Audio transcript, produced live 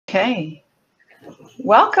Okay,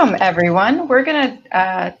 welcome everyone. We're going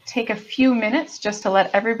to take a few minutes just to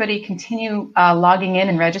let everybody continue logging in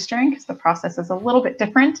and registering, because the process is a little bit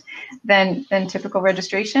different than typical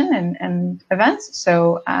registration and events.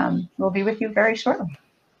 So we'll be with you very shortly.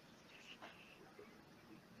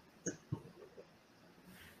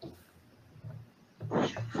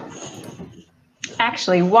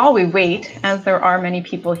 Actually, while we wait, as there are many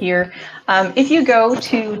people here, if you go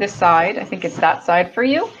to the side, I think it's that side for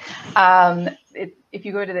you, if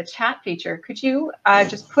you go to the chat feature, could you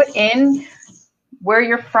just put in where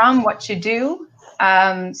you're from, what you do?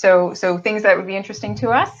 So things that would be interesting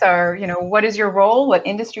to us are, you know, what is your role, what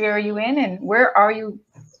industry are you in, and where are you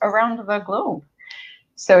around the globe?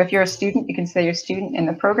 So if you're a student, you can say you're a student in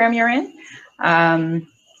the program you're in,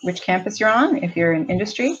 which campus you're on. If you're in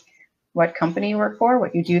industry, what company you work for,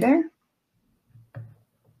 what you do there.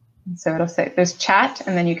 And so it'll say there's chat,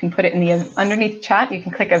 and then you can put it in the underneath chat. You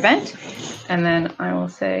can click event, and then I will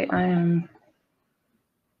say I am.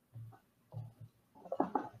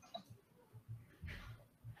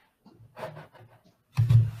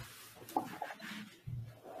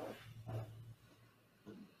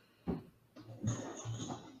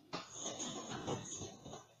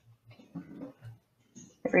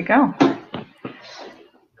 There we go.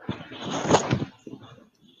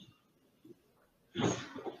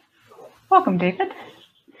 Welcome, David.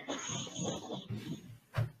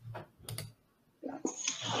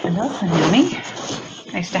 Hello, Naomi.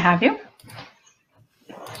 Nice to have you.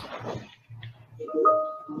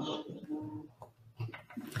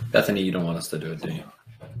 Bethany, you don't want us to do it, do you?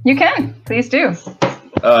 You can. Please do.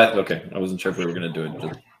 Okay. I wasn't sure if we were going to do it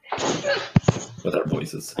just with our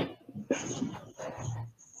voices.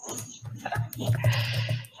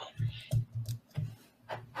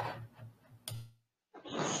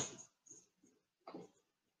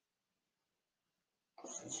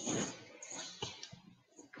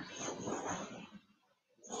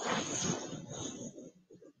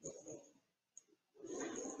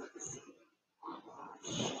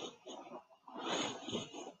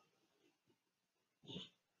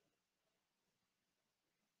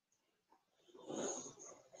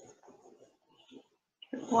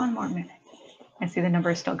 One more minute. I see the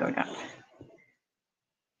numbers still going up.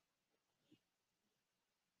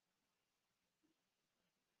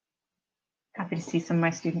 Happy to see some of my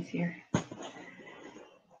students here.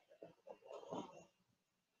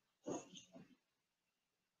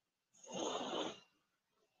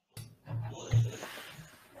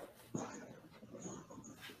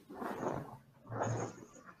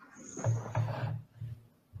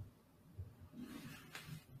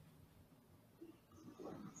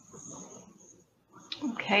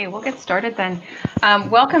 Okay, we'll get started then.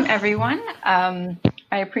 Welcome everyone.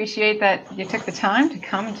 I appreciate that you took the time to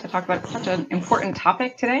come to talk about such an important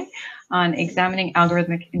topic today on examining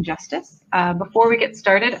algorithmic injustice. Before we get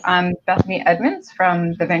started, I'm Bethany Edmunds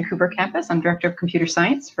from the Vancouver campus. I'm Director of Computer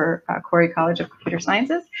Science for Khoury College of Computer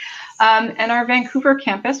Sciences. And our Vancouver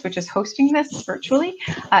campus, which is hosting this virtually,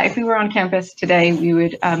 if we were on campus today, we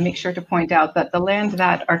would make sure to point out that the land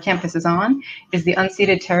that our campus is on is the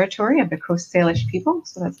unceded territory of the Coast Salish people.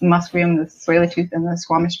 So that's the Musqueam, the Tsleil-Waututh, and the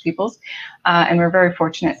Squamish peoples. And we're very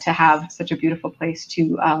fortunate to have such a beautiful place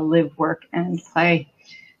to live, work, and play.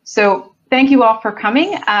 So thank you all for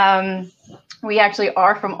coming. We actually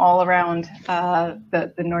are from all around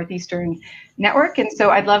the Northeastern network. And so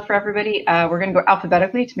I'd love for everybody, we're going to go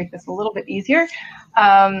alphabetically to make this a little bit easier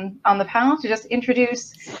on the panel, to just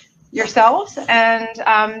introduce yourselves and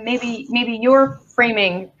maybe your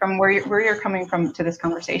framing from where you're coming from to this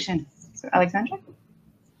conversation. So Alexandra?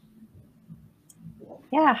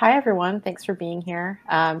 Yeah, hi everyone. Thanks for being here.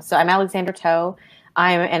 So I'm Alexandra To.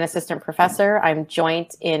 I'm an assistant professor. I'm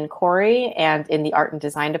joint in Khoury and in the art and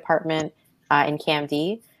design department in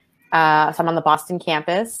CAMD. So I'm on the Boston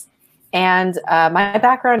campus. And my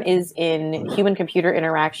background is in human-computer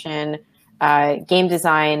interaction, game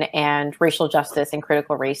design, and racial justice and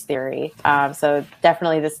critical race theory. So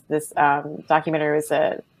definitely this documentary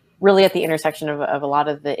was really at the intersection of a lot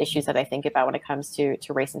of the issues that I think about when it comes to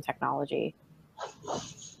race and technology.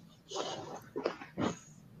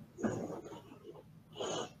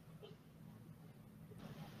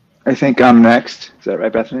 I think I'm next. Is that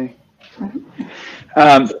right, Bethany?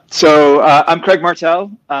 So I'm Craig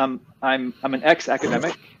Martell. I'm an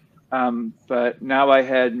ex-academic, but now I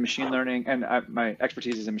head machine learning, and my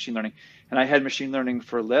expertise is in machine learning, and I head machine learning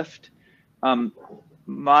for Lyft.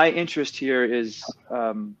 My interest here is,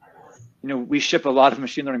 we ship a lot of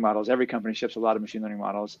machine learning models. Every company ships a lot of machine learning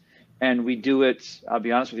models, and we do it, I'll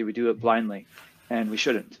be honest with you, we do it blindly. and we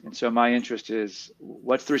shouldn't. And so my interest is,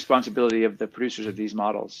 what's the responsibility of the producers of these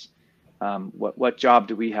models? What job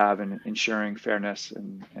do we have in ensuring fairness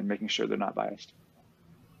and making sure they're not biased?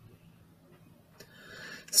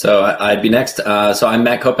 So I'd be next. So I'm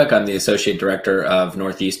Matt Kopec. I'm the Associate Director of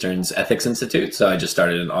Northeastern's Ethics Institute. So I just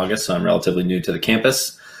started in August, so I'm relatively new to the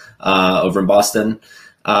campus over in Boston.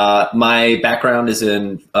 My background is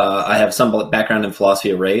in, I have some background in philosophy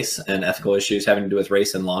of race and ethical issues having to do with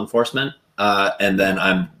race and law enforcement. And then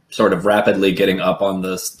I'm sort of rapidly getting up on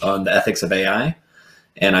the ethics of AI.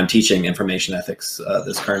 And I'm teaching information ethics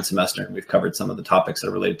this current semester. We've covered some of the topics that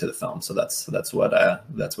are related to the film. So that's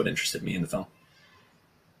what interested me in the film.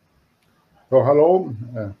 So hello,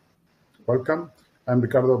 welcome. I'm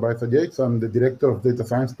Ricardo Baeza-Yates. I'm the Director of Data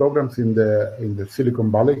Science Programs in the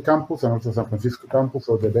Silicon Valley campus and also San Francisco campus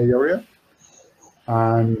of the Bay Area.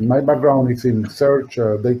 And my background is in search,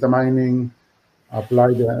 data mining,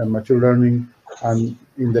 applied machine learning. And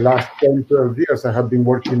in the last 10, 12 years, I have been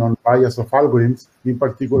working on bias of algorithms, in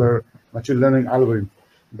particular machine learning algorithms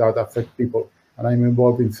that affect people. And I'm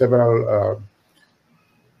involved in several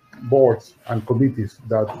boards and committees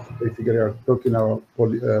that basically are talking about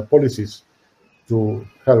policies to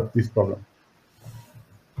help this problem.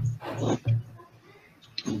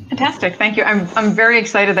 Fantastic, thank you. I'm very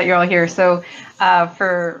excited that you're all here. So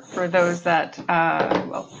for those that,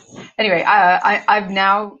 well, anyway, I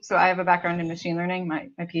have a background in machine learning. My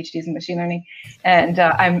PhD is in machine learning, and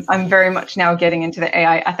I'm very much now getting into the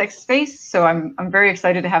AI ethics space. So I'm very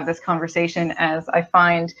excited to have this conversation, as I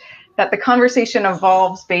find that the conversation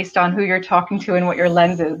evolves based on who you're talking to and what your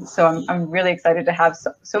lens is. So I'm really excited to have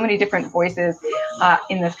so many different voices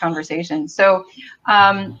in this conversation. So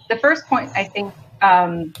the first point I think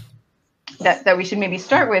that we should maybe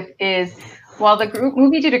start with is, while the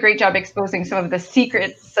movie did a great job exposing some of the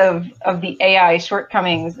secrets of the AI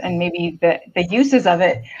shortcomings and maybe the uses of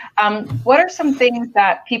it, what are some things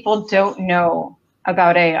that people don't know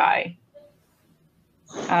about AI?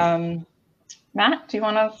 Matt, do you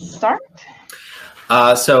want to start?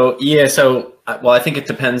 So well, I think it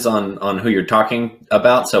depends on who you're talking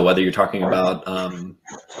about. So whether you're talking about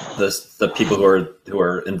the people who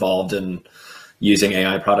are involved in using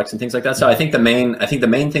AI products and things like that. So I think the main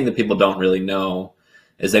thing that people don't really know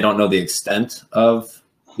is they don't know the extent of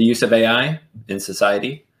the use of AI in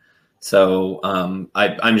society. So I'm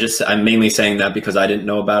mainly saying that because I didn't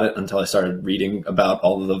know about it until I started reading about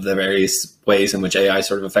all of the various ways in which AI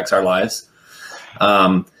sort of affects our lives.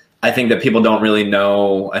 I think that people don't really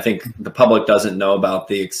know. I think the public doesn't know about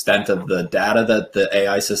the extent of the data that the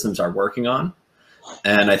AI systems are working on.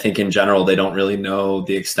 And I think in general, they don't really know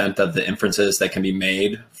the extent of the inferences that can be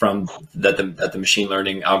made from that the machine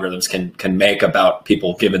learning algorithms can make about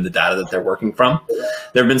people given the data that they're working from.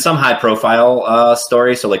 There have been some high profile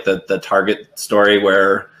stories. So like the Target story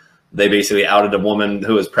where they basically outed a woman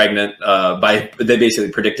who was pregnant they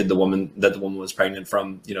basically predicted that the woman was pregnant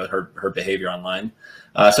from, her behavior online.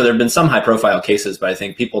 So there have been some high profile cases, but I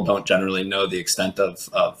think people don't generally know the extent of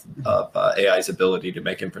AI's ability to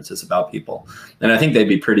make inferences about people. And I think they'd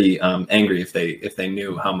be pretty angry if they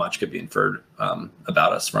knew how much could be inferred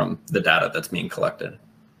about us from the data that's being collected.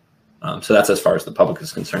 So that's as far as the public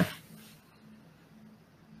is concerned.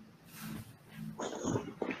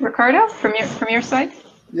 Ricardo, from your side?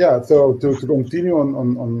 Yeah, so to continue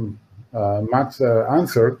on Matt's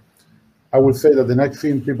answer, I would say that the next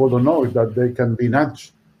thing people don't know is that they can be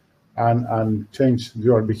nudged and change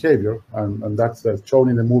your behavior. And that's shown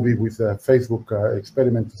in the movie with the Facebook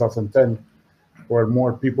experiment 2010, where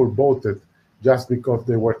more people voted just because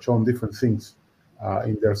they were shown different things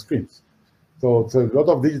in their screens. So a lot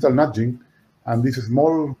of digital nudging, and these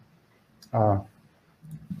small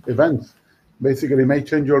events basically may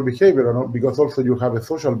change your behavior, because also you have a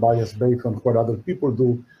social bias based on what other people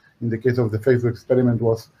do. In the case of the Facebook experiment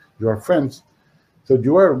was your friends. So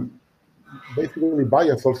you are basically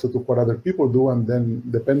biased also to what other people do, and then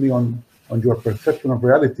depending on your perception of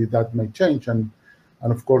reality, that may change. And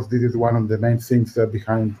of course, this is one of the main things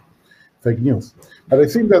behind fake news. But I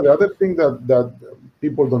think that the other thing that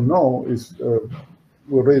people don't know is,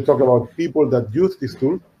 we already talked about people that use this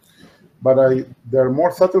tool, but there are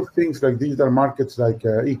more subtle things like digital markets, like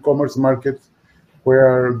e-commerce markets,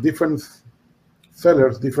 where different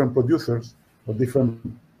sellers, different producers, or different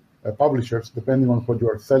publishers, depending on what you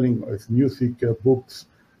are selling, as music, books,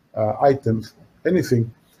 items,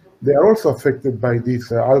 anything, they are also affected by these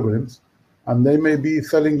algorithms, and they may be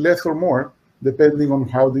selling less or more, depending on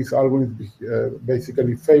how these algorithms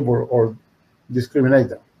basically favor or discriminate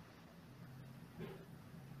them.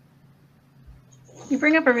 You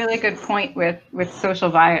bring up a really good point with social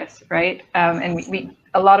bias, right? And we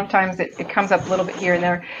a lot of times it comes up a little bit here and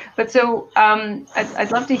there. But so I'd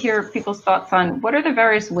love to hear people's thoughts on what are the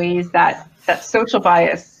various ways that social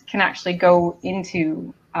bias can actually go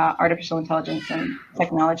into artificial intelligence and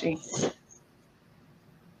technology.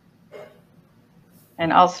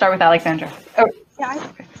 And I'll start with Alexandra. Oh,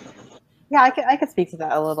 yeah, I could speak to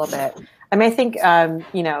that a little bit. I mean, I think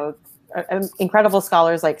you know, incredible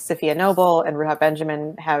scholars like Sophia Noble and Ruha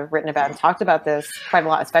Benjamin have written about and talked about this quite a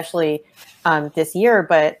lot, especially this year.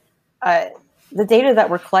 But the data that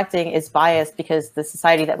we're collecting is biased because the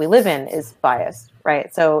society that we live in is biased,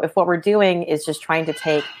 right? So if what we're doing is just trying to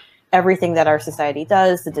take everything that our society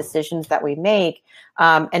does, the decisions that we make,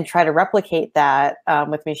 and try to replicate that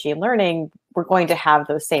with machine learning, we're going to have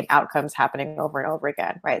those same outcomes happening over and over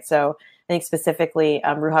again, right? So I think specifically,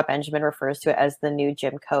 Ruha Benjamin refers to it as the new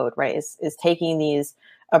Jim Code, right? Is taking these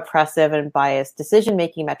oppressive and biased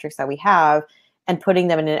decision-making metrics that we have and putting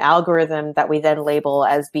them in an algorithm that we then label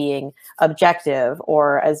as being objective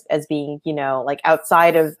or as being, you know, like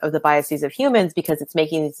outside of the biases of humans because it's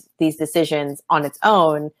making these decisions on its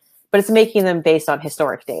own, but it's making them based on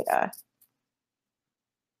historic data.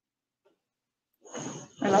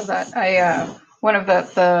 I love that. One of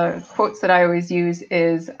the quotes that I always use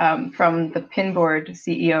is from the Pinboard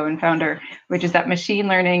CEO and founder, which is that machine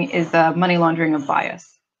learning is the money laundering of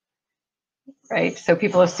bias, right? So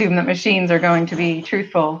people assume that machines are going to be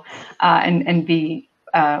truthful and be,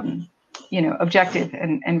 you know, objective,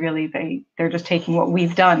 and really they're just taking what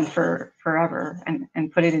we've done for forever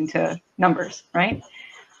and put it into numbers, right?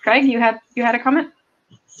 Craig, you had a comment?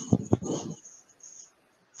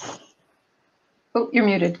 Oh, you're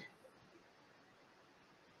muted.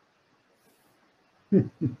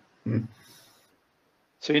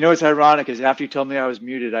 So you know what's ironic is after you told me I was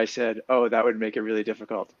muted, I said, "Oh, that would make it really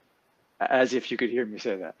difficult," as if you could hear me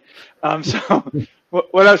say that. So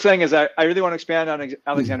what I was saying is I really want to expand on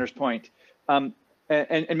Alexandra's point and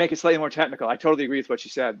make it slightly more technical. I totally agree with what she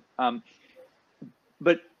said.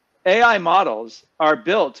 But AI models are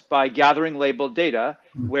built by gathering labeled data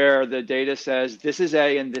where the data says this is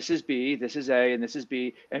A and this is B, this is A and this is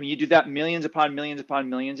B. And you do that millions upon millions upon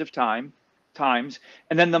millions of times.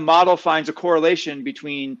 And then the model finds a correlation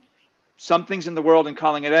between some things in the world and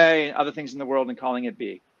calling it A and other things in the world and calling it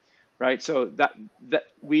B, right? So that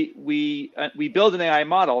we build an AI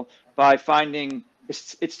model by finding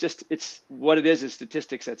it's what it is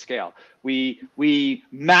statistics at scale. We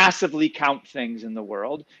massively count things in the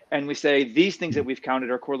world, and we say these things that we've counted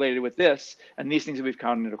are correlated with this, and these things that we've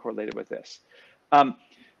counted are correlated with this.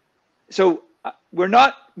 So we're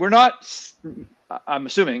not. I'm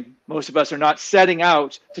assuming most of us are not setting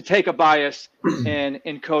out to take a bias and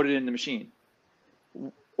encode it in the machine.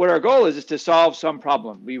 What our goal is to solve some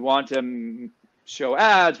problem. We want to show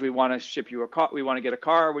ads. We want to ship you a car. We want to get a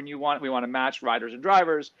car when you want. We want to match riders and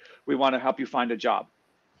drivers. We want to help you find a job,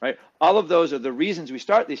 right? All of those are the reasons we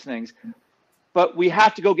start these things, but we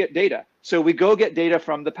have to go get data. So we go get data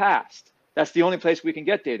from the past. That's the only place we can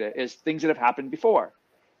get data is things that have happened before.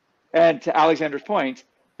 And to Alexandra's point,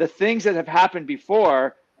 the things that have happened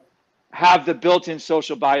before have the built-in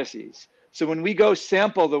social biases. So when we go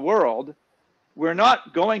sample the world, we're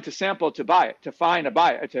not going to sample to buy it, to find a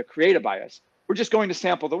bias, to create a bias. We're just going to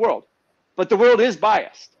sample the world. But the world is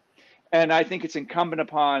biased. And I think it's incumbent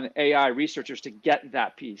upon AI researchers to get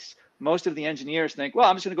that piece. Most of the engineers think, well,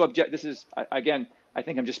 I'm just going to go object. This is, again, I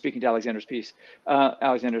think I'm just speaking to Alexandra's piece,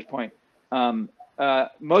 Alexandra's point.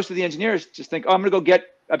 Most of the engineers just think, oh, I'm going to go get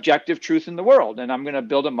objective truth in the world, and I'm going to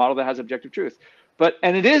build a model that has objective truth.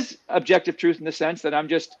 And it is objective truth in the sense that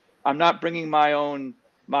I'm not bringing my own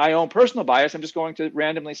personal bias. I'm just going to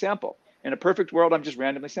randomly sample. In a perfect world, I'm just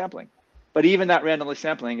randomly sampling. But even that randomly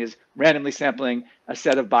sampling is randomly sampling a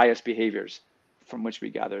set of biased behaviors from which we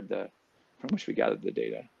gathered the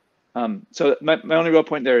data. So my only real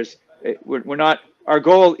point there is we're not. Our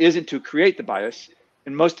goal isn't to create the bias,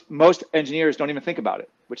 and most engineers don't even think about it,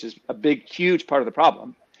 which is a big, huge part of the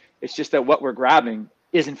problem. It's just that what we're grabbing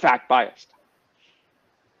is in fact biased.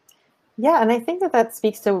 Yeah, and I think that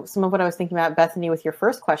speaks to some of what I was thinking about, Bethany, with your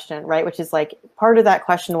first question, right? Which is like part of that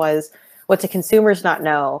question was, what do consumers not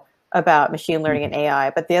know about machine learning and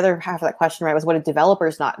AI? But the other half of that question, right, was what do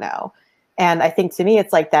developers not know? And I think to me,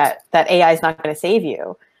 it's like that AI is not going to save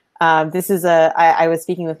you. I was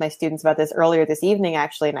speaking with my students about this earlier this evening,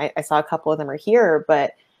 actually, and I saw a couple of them are here,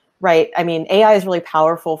 but right, I mean, AI is really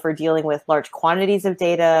powerful for dealing with large quantities of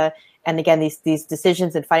data. And again, these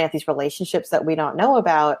decisions and finding out these relationships that we don't know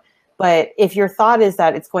about. But if your thought is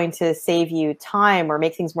that it's going to save you time or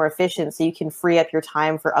make things more efficient so you can free up your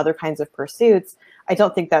time for other kinds of pursuits, I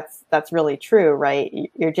don't think that's really true, right?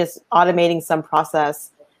 You're just automating some process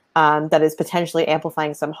that is potentially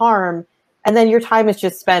amplifying some harm, and then your time is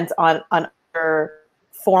just spent on other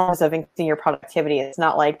forms of increasing your productivity. It's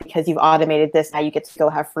not like because you've automated this, now you get to go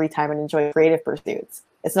have free time and enjoy creative pursuits.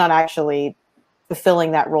 It's not actually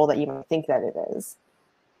fulfilling that role that you might think that it is.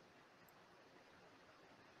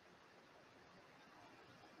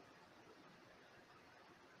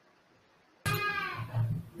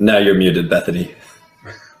 Now you're muted, Bethany.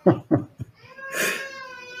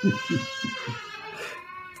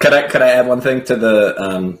 Could I add one thing to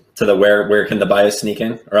the where can the bias sneak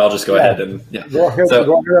in, or I'll just go ahead and go ahead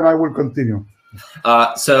and I will continue.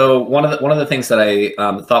 So one of the things that I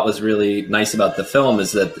thought was really nice about the film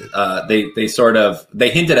is that they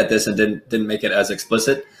hinted at this and didn't make it as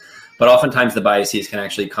explicit, but oftentimes the biases can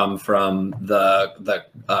actually come from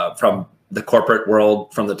the corporate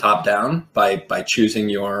world, from the top down, by choosing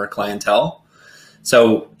your clientele.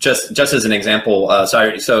 So just as an example,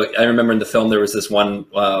 so I remember in the film there was this one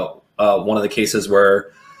of the cases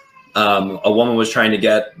where a woman was trying to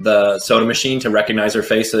get the soda machine to recognize her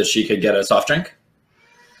face so that she could get a soft drink.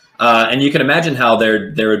 And you can imagine how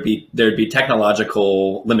there'd be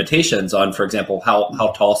technological limitations on, for example,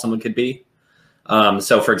 how tall someone could be.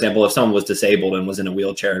 So for example, if someone was disabled and was in a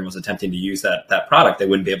wheelchair and was attempting to use that product, they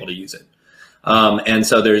wouldn't be able to use it. And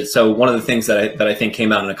so one of the things that I think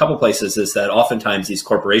came out in a couple places is that oftentimes these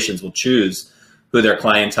corporations will choose who their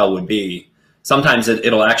clientele would be. Sometimes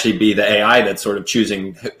it'll actually be the AI that's sort of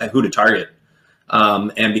choosing who to target.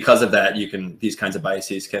 And because of that, these kinds of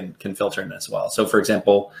biases can filter in as well. So for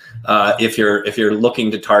example, if you're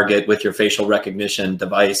looking to target with your facial recognition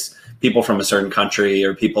device people from a certain country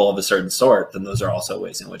or people of a certain sort, then those are also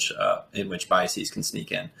ways in which biases can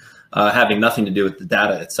sneak in. Having nothing to do with the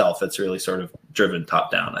data itself, it's really sort of driven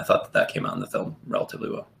top down. I thought that came out in the film relatively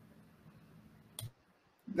well.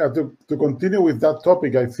 Yeah, to continue with that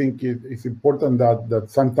topic, I think it's important that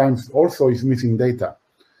sometimes also is missing data.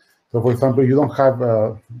 So for example, you don't have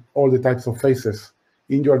all the types of faces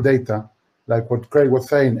in your data, like what Craig was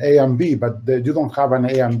saying, A and B, but you don't have an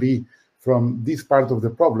A and B from this part of the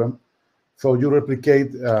problem. So you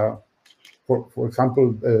replicate, for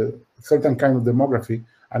example, certain kind of demography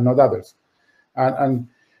and not others. And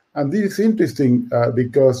this is interesting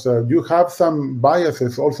because you have some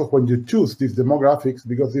biases also when you choose these demographics,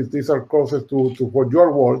 because these are closer to what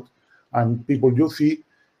your world and people you see,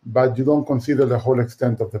 but you don't consider the whole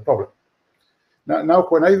extent of the problem. Now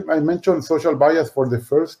when I mentioned social bias for the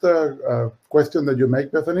first question that you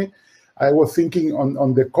make, Bethany, I was thinking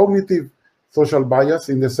on the cognitive social bias,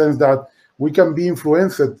 in the sense that we can be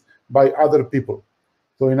influenced by other people,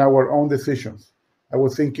 so in our own decisions. I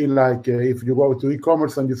was thinking, like, if you go to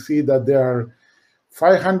e-commerce and you see that there are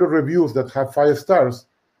 500 reviews that have 5 stars,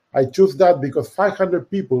 I choose that because 500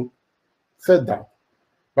 people said that.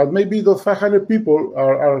 But maybe those 500 people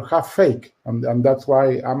are half fake, and that's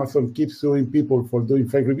why Amazon keeps suing people for doing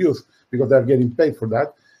fake reviews, because they're getting paid for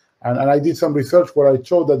that. And I did some research where I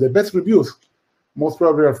showed that the best reviews most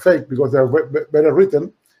probably are fake because they're better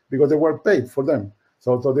written, because they were paid for them.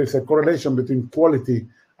 So there's a correlation between quality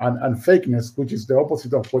and fakeness, which is the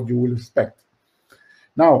opposite of what you will expect.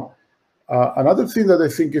 Now, another thing that I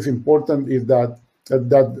think is important is that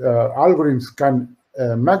algorithms can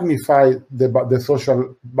magnify the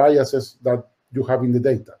social biases that you have in the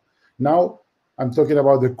data. Now, I'm talking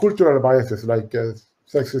about the cultural biases like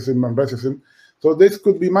sexism and racism. So this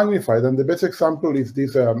could be magnified, and the best example is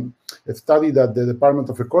this study that the Department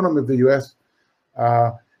of Economy of the US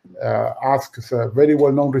asks very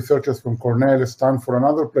well-known researchers from Cornell, Stanford, and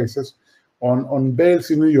other places on bails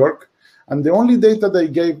in New York. And the only data they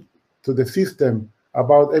gave to the system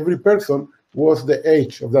about every person was the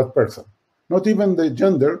age of that person. Not even the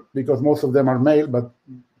gender, because most of them are male, but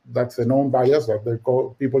that's a known bias, that they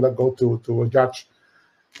call people that go to a judge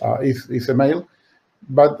is a male.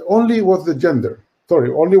 But only was the gender,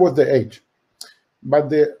 only was the age. But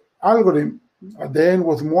the algorithm at the end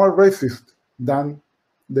was more racist than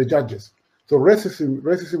the judges. So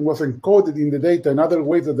racism was encoded in the data in other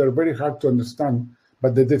ways that are very hard to understand,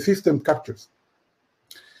 but the system captures.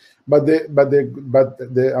 But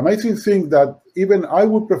the amazing thing that even I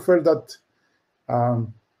would prefer that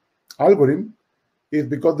algorithm is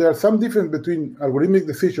because there are some difference between algorithmic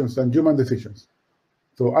decisions and human decisions.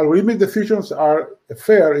 So algorithmic decisions are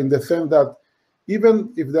fair in the sense that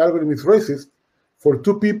even if the algorithm is racist, for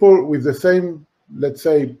 2 people with the same, let's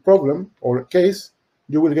say, problem or case,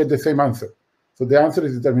 you will get the same answer. So the answer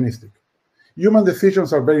is deterministic. Human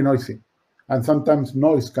decisions are very noisy. and sometimes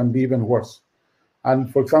noise can be even worse.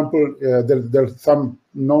 And for example, there's some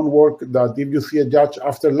known work that if you see a judge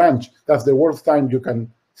after lunch, that's the worst time you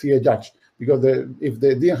can see a judge, because if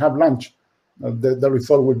they didn't have lunch, the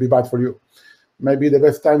result would be bad for you. Maybe the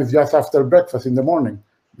best time is just after breakfast in the morning,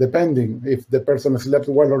 depending if the person slept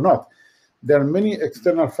well or not. There are many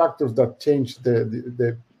external factors that change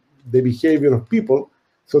the behavior of people,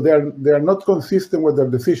 so they are not consistent with their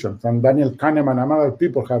decisions. And Daniel Kahneman and other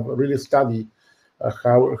people have really studied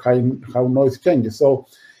how noise changes. So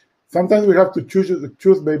sometimes we have to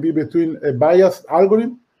choose maybe between a biased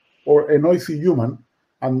algorithm or a noisy human,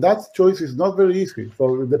 and that choice is not very easy.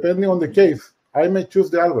 So depending on the case, I may choose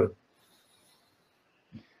the algorithm.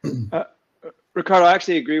 Ricardo, I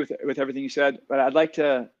actually agree with everything you said, but I'd like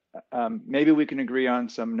to, maybe we can agree on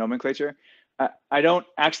some nomenclature. I don't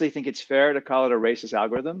actually think it's fair to call it a racist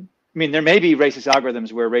algorithm. I mean, there may be racist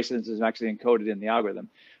algorithms where racism is actually encoded in the algorithm,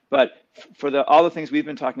 but for all the things we've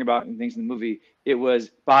been talking about and things in the movie, it was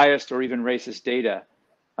biased or even racist data.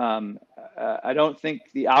 I don't think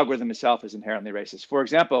the algorithm itself is inherently racist. For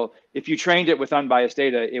example, if you trained it with unbiased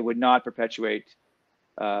data, it would not perpetuate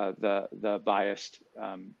the biased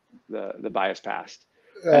past.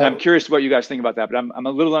 And I'm curious what you guys think about that, but I'm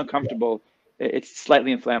a little uncomfortable. It's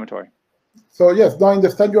slightly inflammatory. So yes, no, I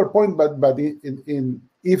understand your point, but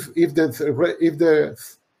if the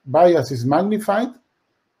bias is magnified,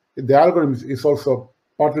 the algorithm is also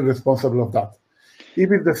partly responsible of that.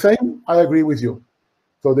 If it's the same, I agree with you.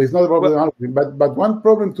 So there's no problem with the algorithm. But one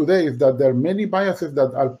problem today is that there are many biases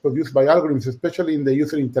that are produced by algorithms, especially in the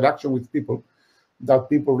user interaction with people, that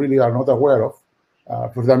people really are not aware of.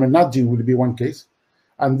 For example, nudging would be one case.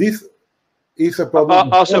 And this is a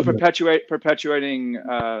problem. Also perpetuating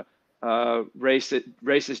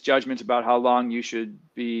racist judgments about how long you should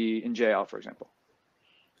be in jail, for example.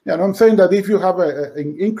 Yeah, and I'm saying that if you have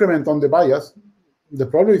an increment on the bias, the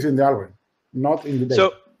problem is in the algorithm, not in the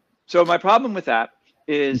data. So my problem with that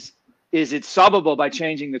is it's solvable by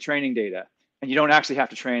changing the training data, and you don't actually have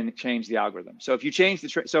to change the algorithm. So if you change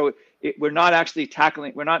we're not actually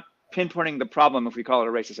we're not pinpointing the problem if we call it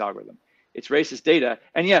a racist algorithm. It's racist data,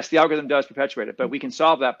 and yes, the algorithm does perpetuate it, but we can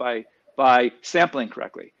solve that by sampling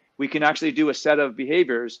correctly. We can actually do a set of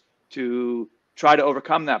behaviors to try to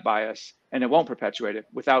overcome that bias, and it won't perpetuate it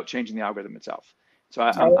without changing the algorithm itself. So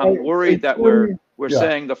I'm worried that we're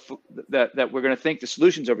saying that we're going to think the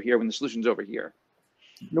solution's over here when the solution's over here.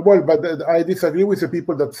 Well, but I disagree with the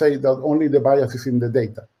people that say that only the bias is in the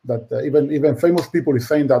data. That even famous people is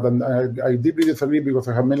saying that, and I deeply disagree because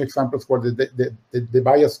I have many examples where the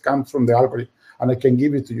bias comes from the algorithm, and I can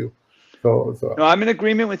give it to you. So no, I'm in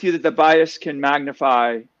agreement with you that the bias can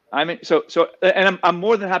magnify. And I'm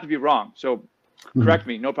more than happy to be wrong. So correct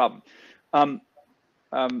me, no problem. I'm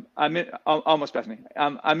in almost Bethany.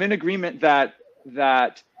 I'm in agreement that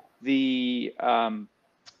the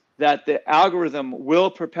algorithm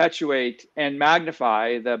will perpetuate and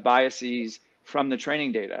magnify the biases from the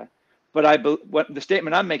training data. But what the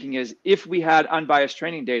statement I'm making is, if we had unbiased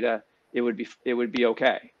training data, it would be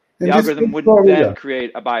okay. The algorithm wouldn't then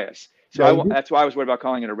create a bias. So that's why I was worried about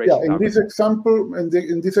calling it a racist algorithm.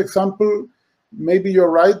 In this example, maybe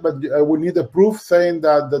you're right, but we need a proof saying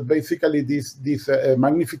that basically this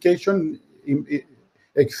magnification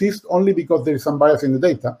exists only because there is some bias in the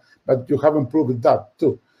data, but you haven't proved that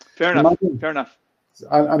too. Fair enough. Fair enough.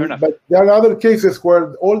 But there are other cases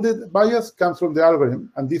where all the bias comes from the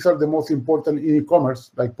algorithm, and these are the most important in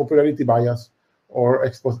e-commerce, like popularity bias or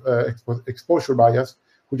exposure bias,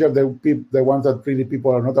 which are the ones that really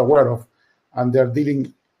people are not aware of, and they're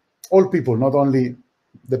dealing all people, not only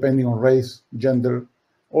depending on race, gender.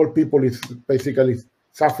 All people is basically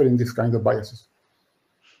suffering this kind of biases.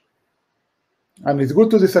 And it's good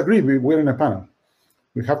to disagree. We're in a panel.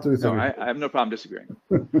 We have to disagree. No, I have no problem disagreeing.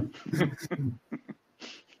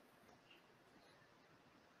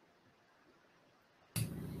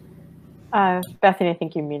 Bethany, I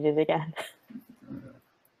think you muted again.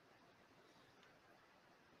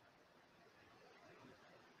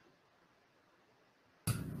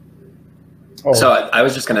 Oh. So I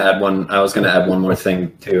was just going to add one. I was going to add one more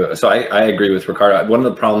thing too. So I agree with Ricardo. One of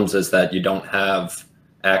the problems is that you don't have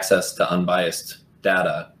access to unbiased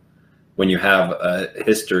data when you have a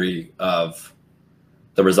history of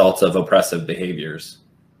the results of oppressive behaviors.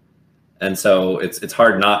 And so it's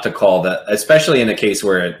hard not to call that, especially in a case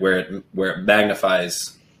where it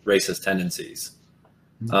magnifies racist tendencies.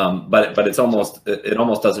 But it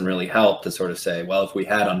almost doesn't really help to sort of say, well, if we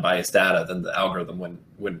had unbiased data, then the algorithm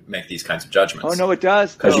wouldn't make these kinds of judgments. Oh no, it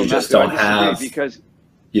does. Because you just don't have. Because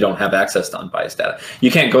you don't have access to unbiased data. You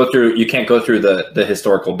can't go through the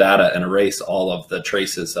historical data and erase all of the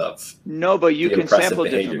traces of no, but you can sample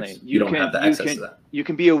behaviors. differently. You don't have the access to that. You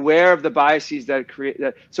can be aware of the biases that create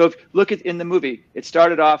that. So if look at in the movie, it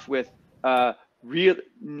started off with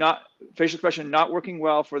facial expression not working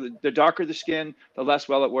well for the darker the skin, the less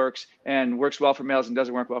well it works, and works well for males and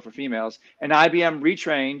doesn't work well for females. And IBM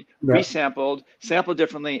retrained, resampled, sampled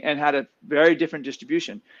differently, and had a very different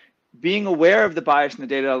distribution. Being aware of the bias in the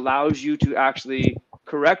data allows you to actually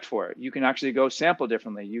correct for it. You can actually go sample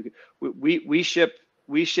differently. When we shipped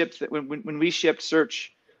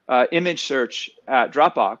search, image search at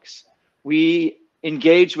Dropbox, we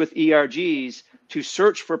engaged with ERGs to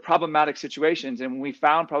search for problematic situations. And when we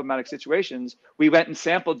found problematic situations, we went and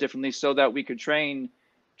sampled differently so that we could train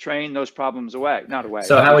those problems away, not away.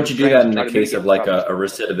 So how would you do that in the case of like a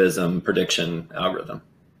recidivism prediction algorithm?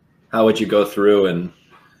 How would you go through and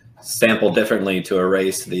sample differently to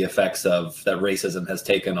erase the effects of that racism has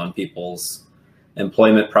taken on people's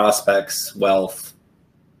employment prospects, wealth,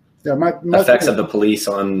 effects of the police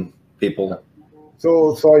on people?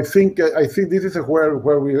 So I think this is where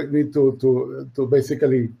we need to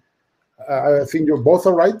basically. I think you both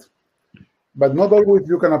are right, but not always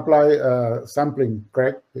you can apply sampling,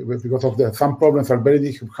 correct? Because of some problems are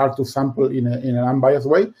very hard to sample in an unbiased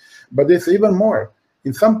way. But there's even more.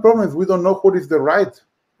 In some problems, we don't know what is the right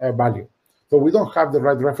value, so we don't have the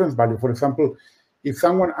right reference value. For example, if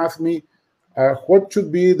someone asks me what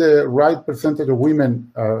should be the right percentage of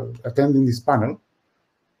women attending this panel,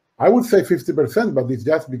 I would say 50%, but it's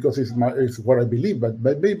just because it's what I believe, but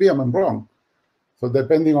maybe I'm wrong. So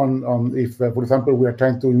depending on if, for example, we are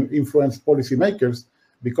trying to influence policymakers,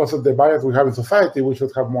 because of the bias we have in society, we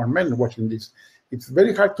should have more men watching this. It's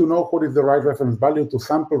very hard to know what is the right reference value to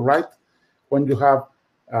sample right when you have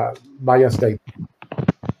biased data.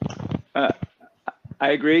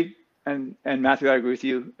 I agree, and Matthew, I agree with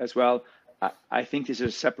you as well. I think this is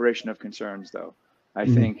a separation of concerns, though. I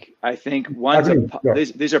think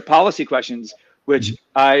these are policy questions, which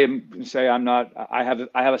I am going to say I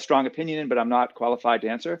have a strong opinion in, but I'm not qualified to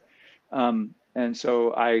answer. And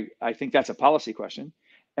so I think that's a policy question.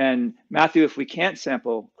 And Matthew, if we can't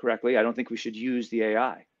sample correctly, I don't think we should use the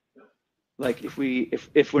AI. Like if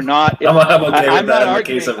we're not, I'm okay I'm with that not in the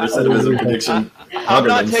case of recidivism prediction. I'm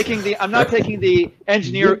not taking the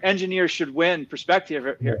engineer should win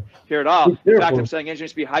perspective here at all. In fact, I'm saying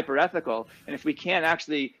engineers be hyper ethical, and if we can't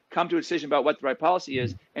actually come to a decision about what the right policy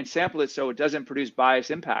is and sample it so it doesn't produce bias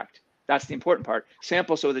impact, that's the important part.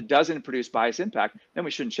 Sample so that it doesn't produce bias impact, then we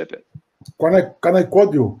shouldn't ship it. Can I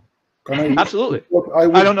quote you? Absolutely.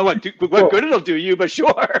 I don't know what good it'll do you, but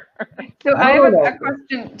sure. So I have a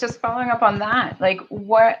question just following up on that. Like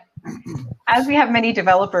as we have many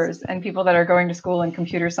developers and people that are going to school in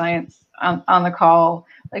computer science on the call,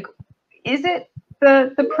 like, is it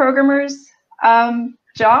the programmer's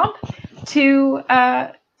job to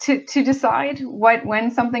decide when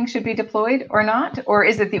something should be deployed or not? Or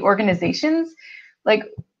is it the organization's? Like,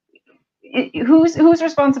 whose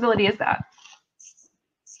responsibility is that?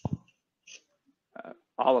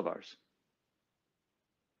 All of ours.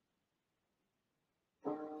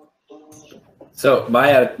 So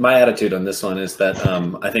my attitude on this one is that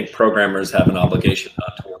I think programmers have an obligation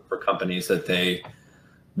not to work for companies that they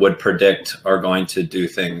would predict are going to do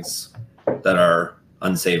things that are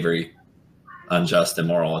unsavory, unjust,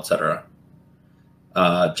 immoral, etc.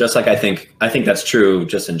 Just like I think that's true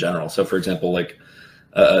just in general. So for example, like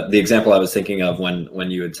the example I was thinking of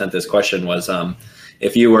when you had sent this question was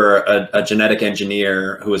if you were a genetic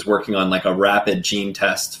engineer who was working on like a rapid gene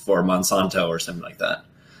test for Monsanto or something like that.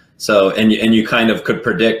 So, and you kind of could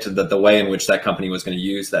predict that the way in which that company was going to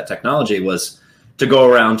use that technology was to go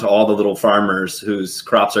around to all the little farmers whose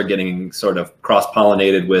crops are getting sort of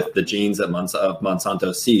cross-pollinated with the genes of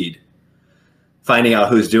Monsanto seed, finding out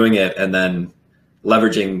who's doing it, and then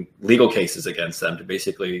leveraging legal cases against them to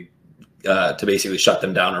basically shut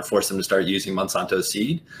them down or force them to start using Monsanto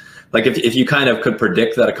seed. Like if you kind of could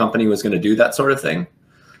predict that a company was going to do that sort of thing,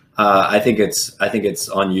 I think it's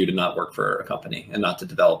on you to not work for a company and not to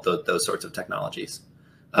develop those sorts of technologies.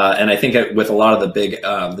 And I think with a lot of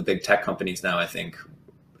the big tech companies now, I think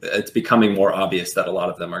it's becoming more obvious that a lot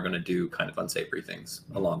of them are going to do kind of unsavory things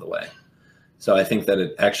along the way. So I think that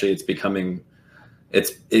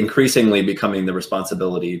it's increasingly becoming the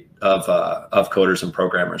responsibility of coders and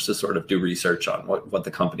programmers to sort of do research on what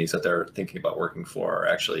the companies that they're thinking about working for are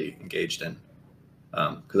actually engaged in,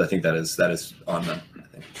 because I think that is on them. I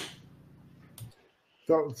think.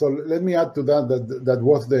 So let me add to that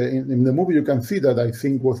was in the movie you can see that I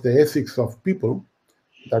think was the ethics of people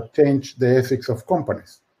that changed the ethics of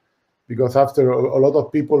companies, because after a lot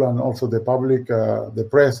of people and also the public, the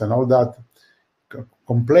press and all that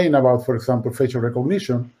complain about, for example, facial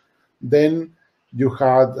recognition, then you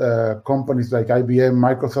had companies like IBM,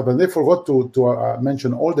 Microsoft, and they forgot to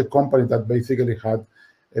mention all the companies that basically had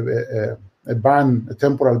a ban, a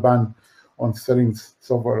temporal ban on selling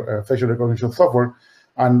software, facial recognition software.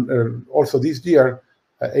 And also this year,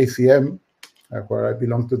 ACM, where I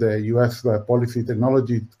belong to the US Policy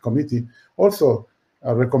Technology Committee, also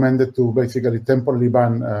recommended to basically temporarily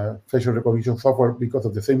ban facial recognition software because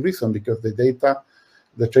of the same reason, because the data,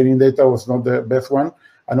 the training data was not the best one.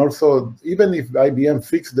 And also, even if IBM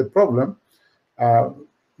fixed the problem,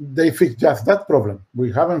 they fixed just that problem.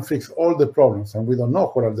 We haven't fixed all the problems, and we don't know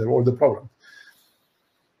what are all the problems.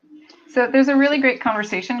 So there's a really great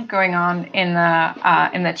conversation going on in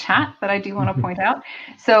the chat that I do want to point out.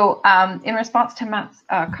 So in response to Matt's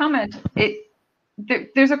comment,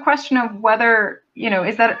 there's a question of whether,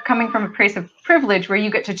 is that coming from a place of privilege where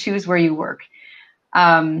you get to choose where you work,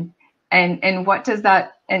 and what does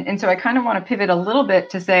that, and so I kind of want to pivot a little bit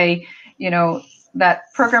to say, that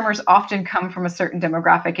programmers often come from a certain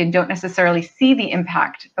demographic and don't necessarily see the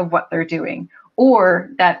impact of what they're doing, or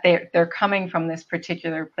that they're coming from this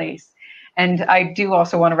particular place. And I do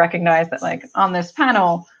also want to recognize that, like, on this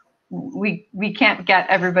panel, we can't get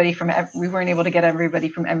everybody from, we weren't able to get everybody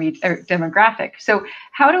from every demographic. So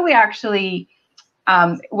how do we actually,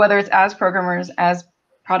 whether it's as programmers, as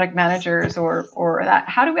product managers, or that,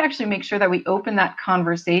 how do we actually make sure that we open that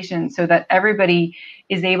conversation so that everybody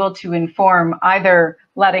is able to inform, either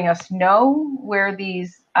letting us know where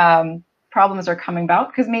these problems are coming about,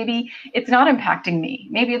 because maybe it's not impacting me,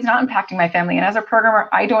 maybe it's not impacting my family, and as a programmer,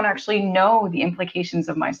 I don't actually know the implications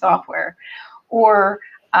of my software, or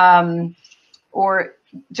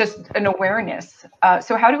just an awareness.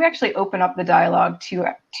 So how do we actually open up the dialogue to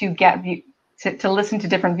get to listen to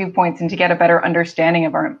different viewpoints and to get a better understanding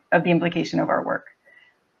of the implication of our work?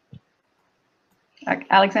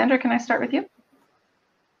 Alexandra, can I start with you?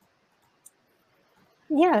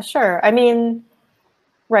 Yeah, sure. I mean,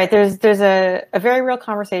 right, there's a very real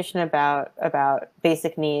conversation about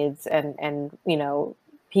basic needs and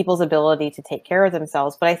people's ability to take care of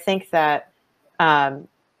themselves. But I think that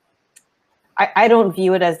I don't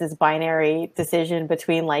view it as this binary decision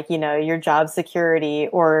between, like, your job security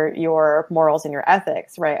or your morals and your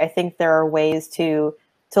ethics, right? I think there are ways to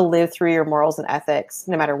live through your morals and ethics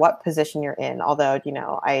no matter what position you're in. Although,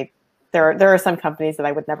 there are some companies that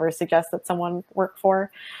I would never suggest that someone work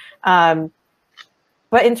for.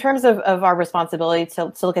 But in terms of our responsibility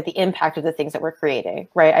to look at the impact of the things that we're creating,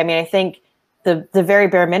 right? I mean, I think the very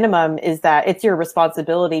bare minimum is that it's your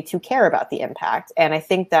responsibility to care about the impact. And I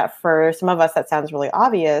think that for some of us, that sounds really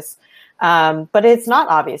obvious, but it's not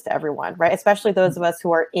obvious to everyone, right? Especially those of us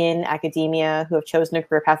who are in academia, who have chosen a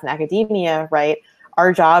career path in academia, right?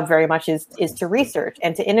 Our job very much is to research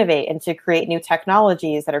and to innovate and to create new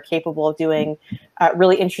technologies that are capable of doing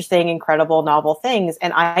really interesting, incredible, novel things.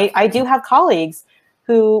 And I do have colleagues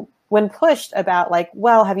who, when pushed about, like,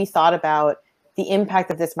 well, have you thought about the impact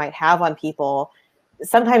that this might have on people?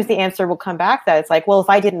 Sometimes the answer will come back that it's like, well, if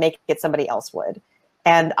I didn't make it, somebody else would.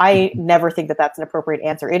 And I never think that that's an appropriate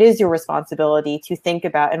answer. It is your responsibility to think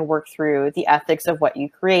about and work through the ethics of what you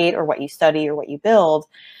create or what you study or what you build.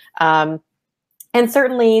 And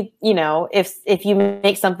certainly, if you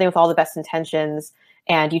make something with all the best intentions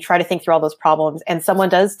and you try to think through all those problems, and someone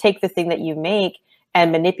does take the thing that you make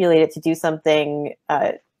and manipulate it to do something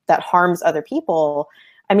that harms other people,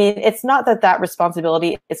 I mean, it's not that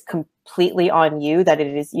responsibility is completely on you, that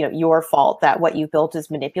it is, your fault that what you built is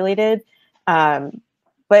manipulated.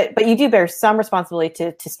 But you do bear some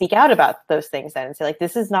responsibility to speak out about those things then and say, like,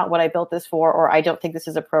 this is not what I built this for, or I don't think this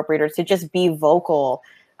is appropriate, or to just be vocal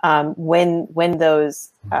when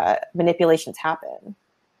those manipulations happen.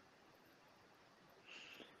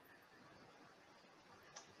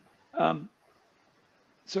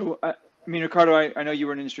 So, I mean, Ricardo, I know you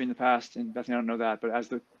were in industry in the past, and Bethany, I don't know that, but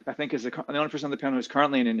I think as the only person on the panel who's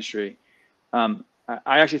currently in industry, I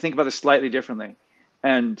actually think about this slightly differently,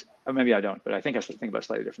 and or maybe I don't, but I think I think about it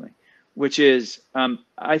slightly differently, which is I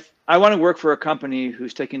want to work for a company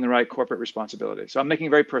who's taking the right corporate responsibility. So I'm making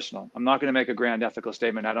it very personal. I'm not going to make a grand ethical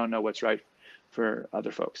statement. I don't know what's right for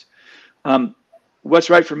other folks. What's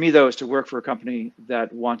right for me, though, is to work for a company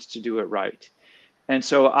that wants to do it right. And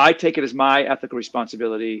so I take it as my ethical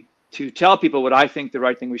responsibility to tell people what I think the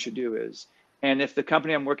right thing we should do is. And if the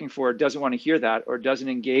company I'm working for doesn't want to hear that, or doesn't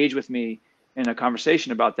engage with me in a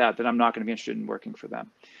conversation about that, then I'm not going to be interested in working for them.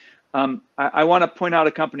 I want to point out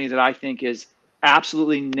a company that I think is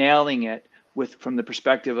absolutely nailing it from the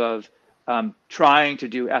perspective of trying to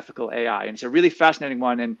do ethical AI. And it's a really fascinating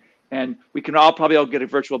one. And And we can all probably get a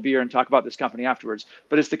virtual beer and talk about this company afterwards.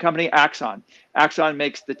 But it's the company Axon. Axon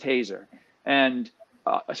makes the taser. And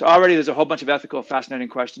so already there's a whole bunch of ethical, fascinating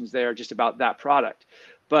questions there just about that product.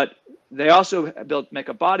 But they also make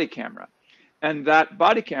a body camera. And that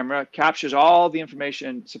body camera captures all the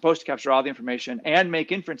information, supposed to capture all the information and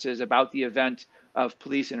make inferences about the event of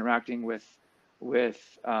police interacting with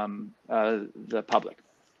the public.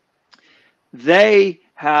 They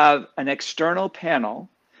have an external panel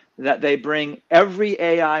that they bring every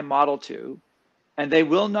AI model to, and they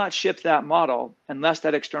will not ship that model unless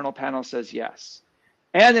that external panel says yes.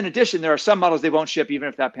 And in addition, there are some models they won't ship even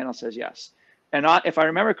if that panel says yes. And if I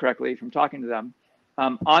remember correctly from talking to them,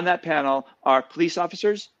 on that panel are police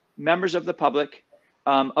officers, members of the public,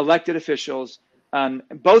 elected officials.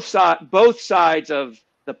 Both sides of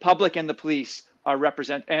the public and the police are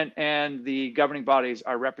represented, and the governing bodies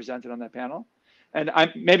are represented on that panel. And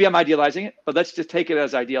maybe I'm idealizing it, but let's just take it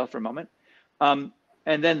as ideal for a moment. And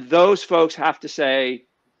then those folks have to say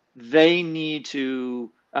they need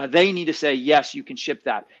to say yes, you can ship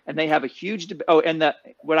that. And they have a huge debate. Oh, and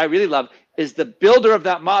what I really love is the builder of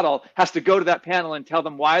that model has to go to that panel and tell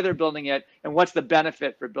them why they're building it and what's the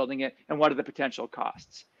benefit for building it and what are the potential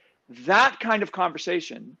costs. That kind of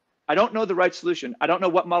conversation, I don't know the right solution. I don't know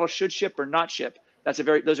what model should ship or not ship.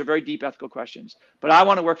 Those are very deep ethical questions. But I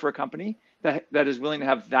want to work for a company that is willing to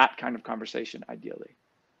have that kind of conversation, ideally.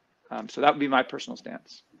 So that would be my personal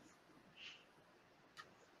stance.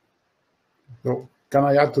 So can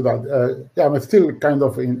I add to that? Yeah, I'm still kind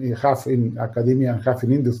of half in academia and half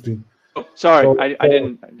in industry. Oh, sorry, so, I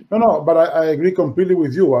didn't. No, but I agree completely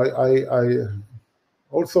with you. I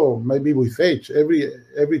also, maybe with age,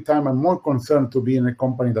 every time I'm more concerned to be in a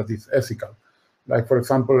company that is ethical. Like, for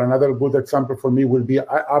example, another good example for me will be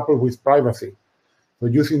Apple with privacy. So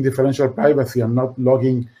using differential privacy and not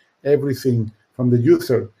logging everything from the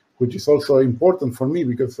user, which is also important for me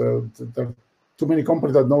because there are too many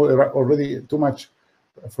companies that know already too much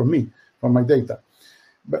from me, from my data.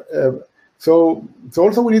 But, so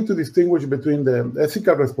also we need to distinguish between the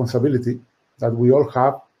ethical responsibility that we all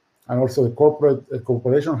have and also the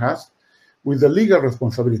corporation has with the legal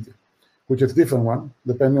responsibility, which is a different one,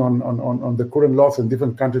 depending on the current laws in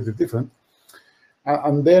different countries is different.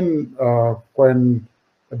 And then when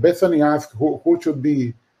Bethany asked who should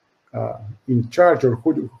be in charge or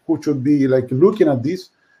who should be like looking at this,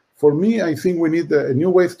 for me, I think we need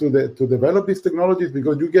new ways to develop these technologies,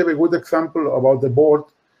 because you gave a good example about the board,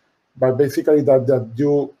 but basically that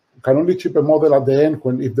you can only ship a model at the end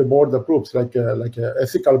if the board approves, like a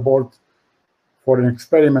ethical board for an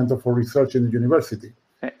experiment or for research in the university.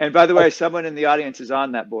 And by the way, someone in the audience is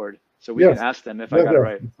on that board, so we can ask them if I got it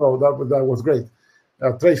right. So that was great.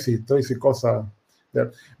 Tracy Cosa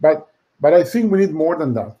there. But I think we need more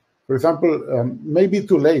than that. For example, maybe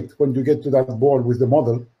too late when you get to that board with the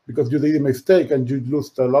model, because you did a mistake and you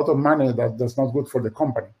lose a lot of money that's not good for the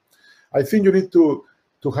company. I think you need to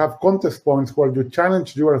have contest points where you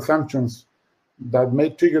challenge your assumptions that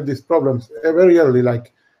may trigger these problems very early,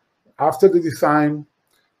 like after the design,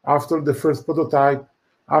 after the first prototype,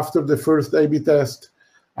 after the first A/B test,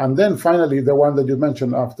 and then finally the one that you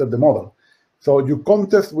mentioned after the model. So you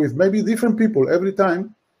contest with maybe different people every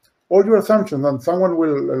time, all your assumptions, and someone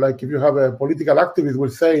will, like if you have a political activist, will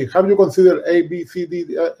say, have you considered A, B, C, D,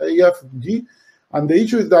 E, F, G? And the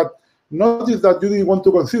issue is that not is that you didn't want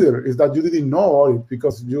to consider, is that you didn't know all it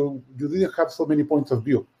because you didn't have so many points of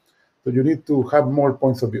view. So you need to have more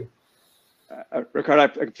points of view. Ricardo, I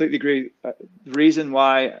completely agree. The reason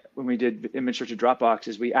why when we did image search at Dropbox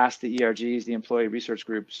is we asked the ERGs, the employee research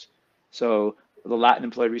groups, so the Latin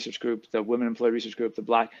employee research group, the women employee research group, the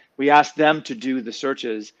Black, we asked them to do the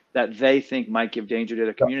searches that they think might give danger to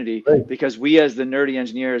the community, because we as the nerdy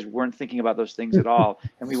engineers weren't thinking about those things at all,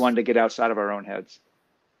 and we wanted to get outside of our own heads.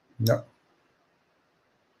 Yeah.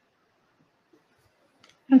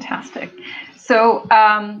 Fantastic. So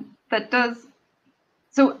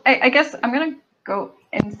I guess I'm going to go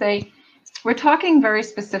and say, we're talking very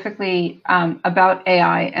specifically about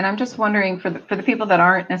AI, and I'm just wondering for the people that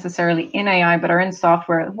aren't necessarily in AI but are in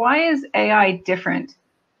software, why is AI different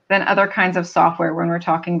than other kinds of software when we're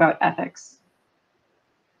talking about ethics?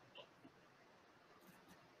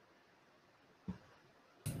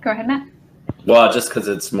 Go ahead, Matt. Well, just because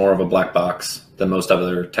it's more of a black box than most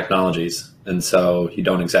other technologies, and so you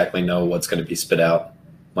don't exactly know what's going to be spit out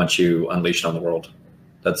once you unleash it on the world.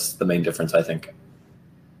 That's the main difference, I think.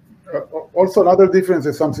 Also, another difference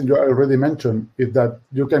is something you already mentioned, is that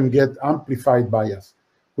you can get amplified bias,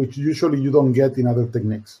 which usually you don't get in other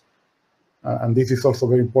techniques. And this is also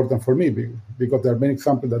very important for me because there are many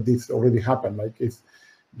examples that this already happened. Like if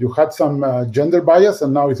You had some gender bias,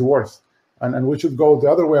 and now it's worse. And we should go the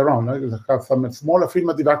other way around. Right? Have some small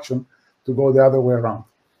affirmative action to go the other way around.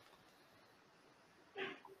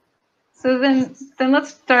 So then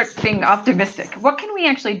let's start being optimistic. What can we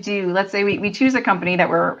actually do? Let's say we choose a company that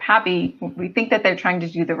we're happy, we think that they're trying to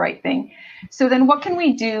do the right thing. So then what can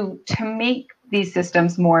we do to make these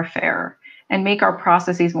systems more fair and make our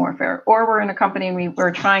processes more fair? Or we're in a company and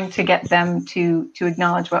we're trying to get them to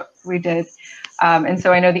acknowledge what we did. And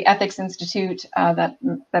so I know the Ethics Institute that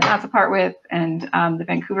Matt's a part with, and the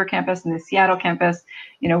Vancouver campus and the Seattle campus,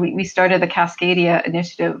 we started the Cascadia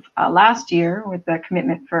initiative last year with the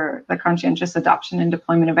commitment for the conscientious adoption and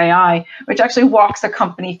deployment of AI, which actually walks a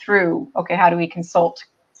company through, okay, how do we consult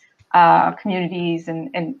communities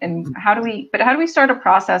and how do we start a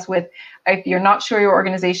process with, if you're not sure your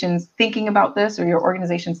organization's thinking about this, or your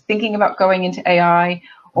organization's thinking about going into AI,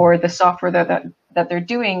 or the software that they're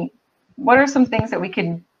doing, what are some things that we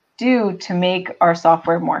can do to make our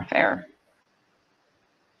software more fair?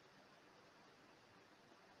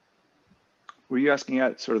 Were you asking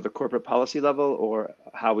at sort of the corporate policy level, or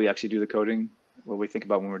how we actually do the coding, what we think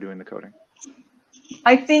about when we're doing the coding?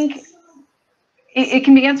 I think it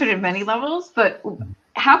can be answered at many levels, but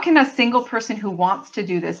how can a single person who wants to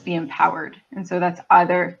do this be empowered? And so that's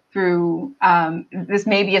either through, this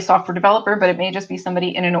may be a software developer, but it may just be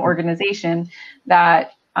somebody in an organization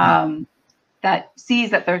that that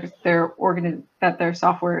sees that their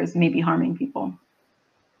software is maybe harming people.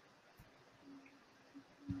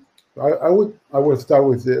 I would start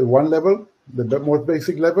with one level, the most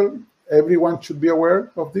basic level. Everyone should be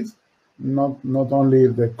aware of this, not only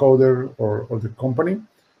the coder or the company,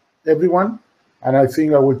 everyone. And I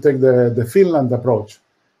think I will take the Finland approach.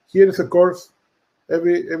 Here is a course,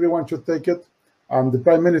 everyone should take it, and the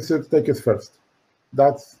Prime Minister take it first.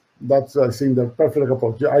 That's I think the perfect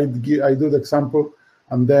approach. I do the example,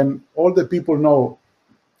 and then all the people know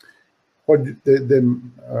what the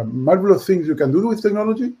marvelous things you can do with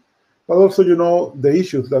technology, but also the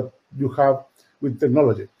issues that you have with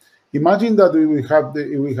technology. Imagine that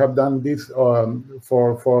we have done this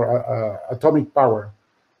for atomic power,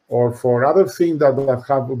 or for other things that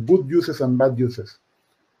have good uses and bad uses,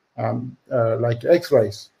 like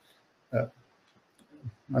X-rays.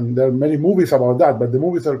 And there are many movies about that, but the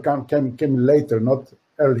movies came later, not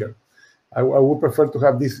earlier. I would prefer to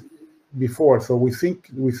have this before. So we think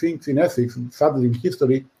in ethics, sadly in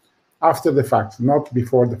history, after the facts, not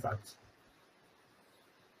before the facts.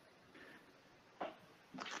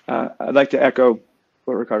 I'd like to echo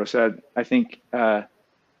what Ricardo said. I think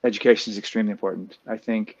education is extremely important. I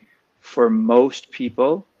think for most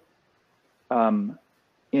people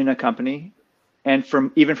in a company, and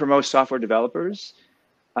even for most software developers,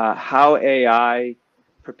 how AI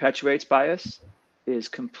perpetuates bias is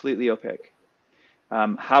completely opaque.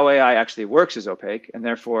 How AI actually works is opaque, and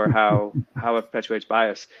therefore how it perpetuates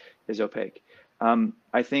bias is opaque.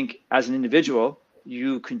 I think as an individual,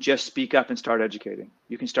 you can just speak up and start educating.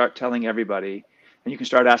 You can start telling everybody, and you can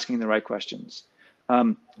start asking the right questions.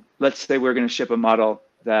 Let's say we're going to ship a model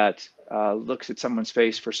that looks at someone's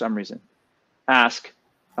face for some reason. Ask,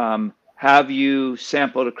 have you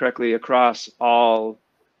sampled it correctly across all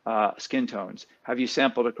skin tones? Have you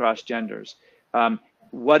sampled across genders? So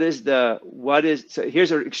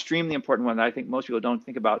here's an extremely important one that I think most people don't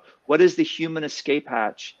think about. What is the human escape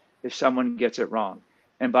hatch if someone gets it wrong?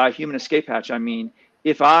 And by human escape hatch, I mean,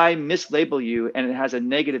 if I mislabel you and it has a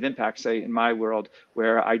negative impact, say in my world,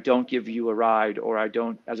 where I don't give you a ride, or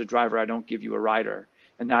as a driver, I don't give you a rider,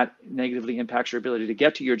 and that negatively impacts your ability to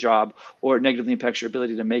get to your job, or it negatively impacts your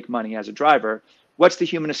ability to make money as a driver, what's the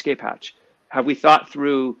human escape hatch? Have we thought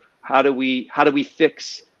through how do we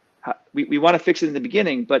fix? We want to fix it in the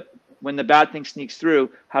beginning, but when the bad thing sneaks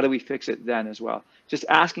through, how do we fix it then as well? Just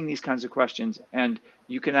asking these kinds of questions, and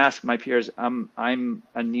you can ask my peers. I'm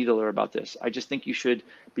a needler about this. I just think you should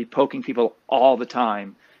be poking people all the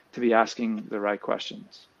time to be asking the right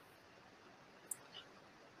questions.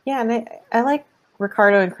 Yeah, and I like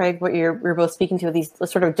Ricardo and Craig, what you're both speaking to, these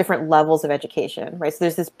sort of different levels of education, right? So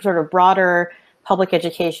there's this sort of broader public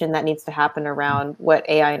education that needs to happen around what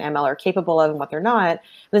AI and ML are capable of and what they're not.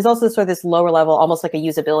 But there's also sort of this lower level, almost like a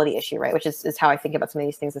usability issue, right? Which is how I think about some of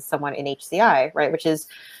these things as someone in HCI, right? Which is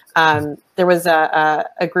there was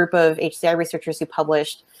a group of HCI researchers who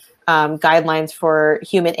published guidelines for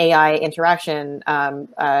human AI interaction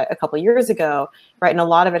a couple of years ago, right? And a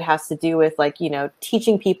lot of it has to do with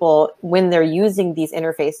teaching people when they're using these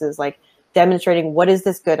interfaces, like demonstrating what is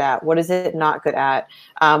this good at, what is it not good at,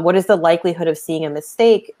 what is the likelihood of seeing a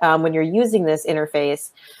mistake when you're using this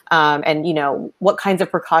interface, and what kinds of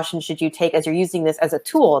precautions should you take as you're using this as a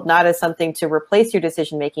tool, not as something to replace your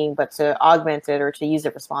decision making, but to augment it or to use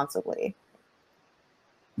it responsibly.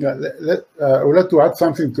 Yeah, I would like to add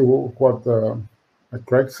something to what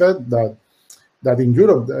Craig said, that in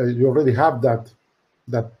Europe you already have that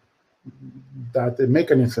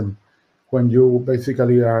mechanism when you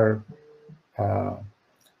basically are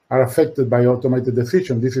affected by automated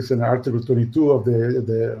decision. This is in Article 22 of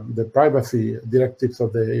the privacy directives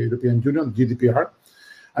of the European Union, GDPR.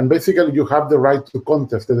 And basically you have the right to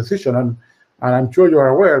contest the decision. And I'm sure you're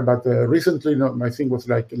aware, but recently, I think it was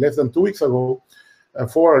like less than 2 weeks ago,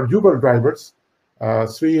 4 Uber drivers,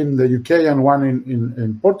 3 in the UK and 1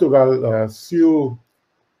 in Portugal, sue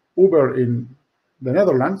Uber in the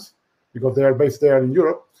Netherlands, because they are based there in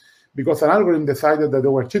Europe, because an algorithm decided that they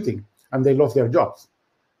were cheating and they lost their jobs.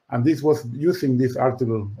 And this was using this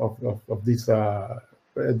article of this law.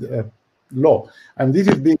 And this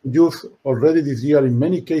is being used already this year in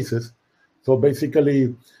many cases. So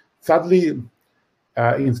basically, sadly,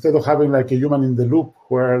 instead of having like a human in the loop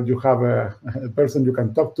where you have a person you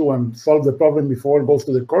can talk to and solve the problem before it goes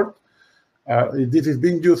to the court, this is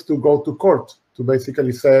being used to go to court to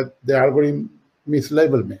basically say the algorithm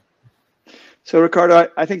mislabeled me. So Ricardo,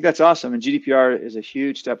 I think that's awesome, and GDPR is a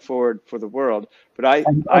huge step forward for the world. But I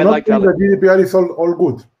like that. The GDPR is all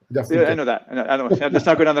good. Yeah, I know that. I don't. Let's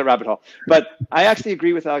not go down the rabbit hole. But I actually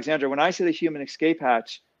agree with Alexandra. When I say the human escape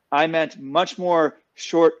hatch, I meant much more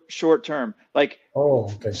short term. Like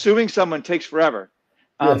suing someone takes forever.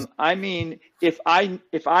 Yes. I mean, if I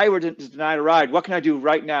were to deny a ride, what can I do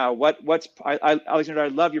right now? Alexandra, I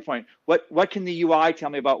love your point. What can the UI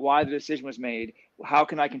tell me about why the decision was made? How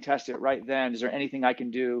can I contest it right then? Is there anything I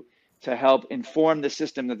can do to help inform the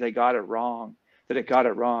system that they got it wrong,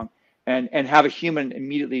 and have a human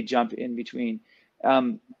immediately jump in between?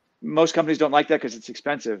 Most companies don't like that because it's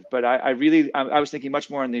expensive, but I was thinking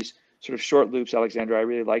much more in these sort of short loops, Alexandra. I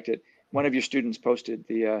really liked it. One of your students posted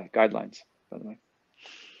the guidelines, by the way.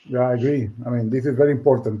 Yeah, I agree. I mean, this is very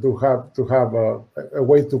important to have a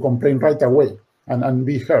way to complain right away and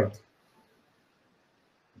be heard.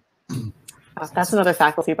 That's another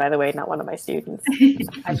faculty, by the way, not one of my students.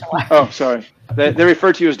 Oh, sorry. They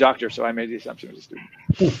refer to you as doctor, so I made the assumption it was a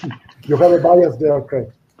student. You have a bias there,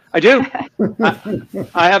 Craig. I do.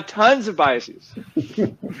 I have tons of biases.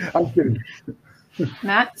 I'm kidding.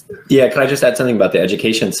 Matt? Yeah, can I just add something about the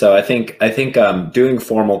education? So I think doing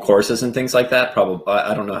formal courses and things like that, probably,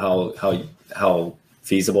 I don't know how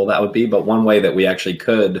feasible that would be, but one way that we actually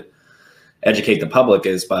could educate the public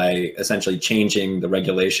is by essentially changing the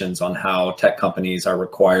regulations on how tech companies are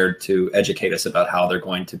required to educate us about how they're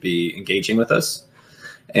going to be engaging with us.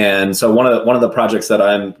 And so one of the projects that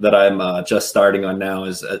I'm just starting on now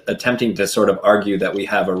is attempting to sort of argue that we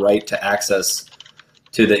have a right to access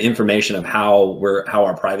to the information of how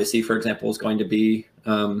our privacy, for example, is going to be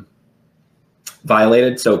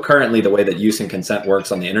violated. So currently, the way that use and consent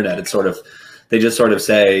works on the internet, they just sort of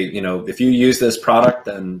say, if you use this product,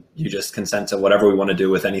 then you just consent to whatever we want to do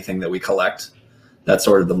with anything that we collect. That's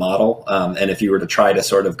sort of the model. And if you were to try to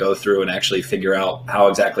sort of go through and actually figure out how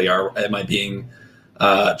exactly am I being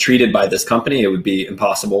treated by this company, it would be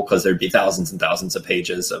impossible, because there'd be thousands and thousands of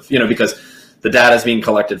pages of, because the data is being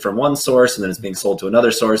collected from one source and then it's being sold to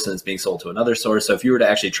another source and it's being sold to another source. So if you were to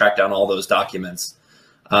actually track down all those documents,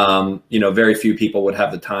 very few people would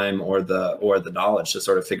have the time or the knowledge to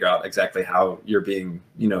sort of figure out exactly how you're being,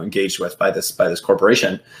 engaged with by this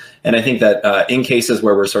corporation. And I think that in cases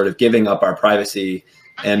where we're sort of giving up our privacy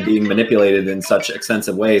and being manipulated in such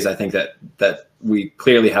extensive ways, I think that we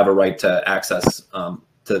clearly have a right to access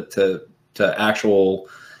to actual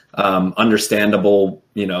understandable,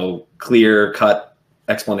 clear-cut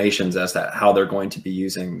explanations as to how they're going to be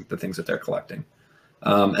using the things that they're collecting.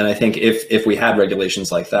 And I think if we had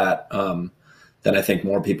regulations like that, then I think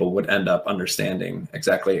more people would end up understanding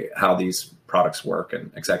exactly how these products work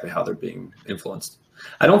and exactly how they're being influenced.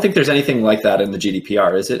 I don't think there's anything like that in the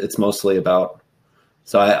GDPR, is it? It's mostly about,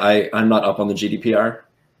 so I'm not up on the GDPR,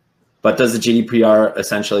 but does the GDPR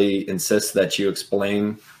essentially insist that you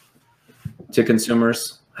explain to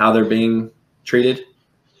consumers how they're being treated,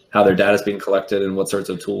 how their data is being collected, and what sorts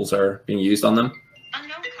of tools are being used on them?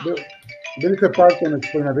 There is a part on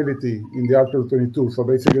explainability in the Article 22. So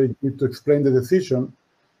basically, you need to explain the decision,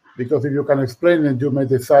 because if you can explain it, you may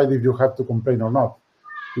decide if you have to complain or not.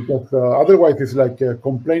 Because otherwise, it's like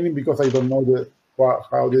complaining because I don't know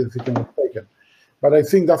how the decision was taken. But I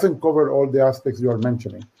think doesn't cover all the aspects you are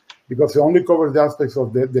mentioning, because it only covers the aspects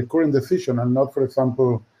of the current decision and not, for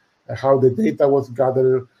example, how the data was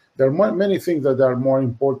gathered. There are many things that are more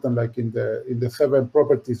important, like in the 7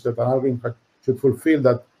 properties that an algorithm should fulfill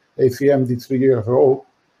that ACM did 3 years ago.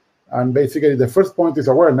 And basically, the first point is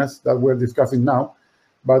awareness that we're discussing now.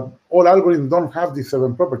 But all algorithms don't have these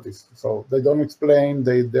 7 properties, so they don't explain,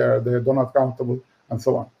 they're not accountable, and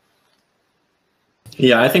so on.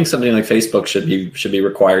 Yeah, I think something like Facebook should be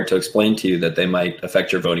required to explain to you that they might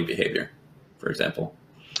affect your voting behavior, for example.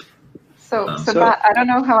 So Matt, I don't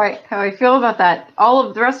know how I feel about that. All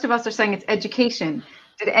of the rest of us are saying it's education.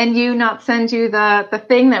 Did NU not send you the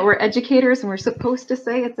thing that we're educators and we're supposed to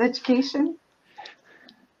say it's education?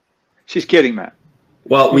 She's kidding, Matt.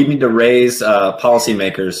 Well, we need to raise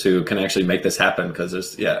policymakers who can actually make this happen, because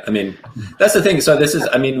there's, I mean, that's the thing. So this is,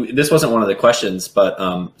 I mean, this wasn't one of the questions, but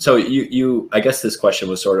so I guess this question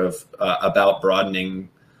was sort of about broadening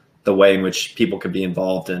the way in which people could be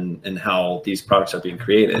involved in how these products are being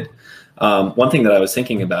created. One thing that I was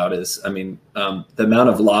thinking about is, I mean, the amount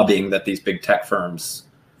of lobbying that these big tech firms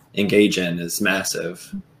engage in is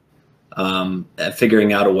massive. And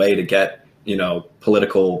figuring out a way to get,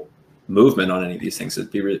 political movement on any of these things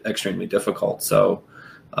would be extremely difficult. So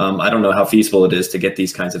I don't know how feasible it is to get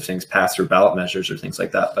these kinds of things passed through ballot measures or things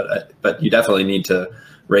like that. But you definitely need to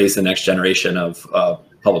raise the next generation of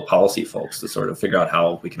public policy folks to sort of figure out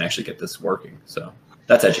how we can actually get this working. So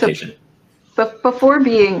that's education. But before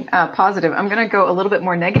being positive, I'm going to go a little bit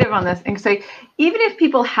more negative on this and say, even if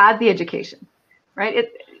people had the education, right?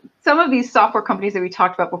 Some of these software companies that we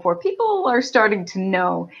talked about before, people are starting to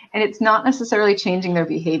know, and it's not necessarily changing their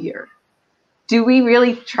behavior. Do we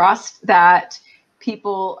really trust that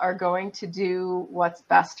people are going to do what's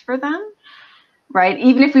best for them, right?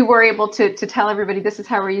 Even if we were able to tell everybody this is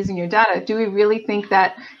how we're using your data, do we really think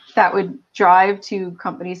that that would drive to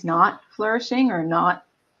companies not flourishing or not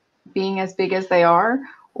being as big as they are?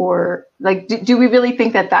 Or like, do we really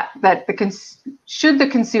think that should the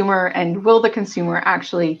consumer and will the consumer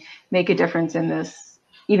actually make a difference in this,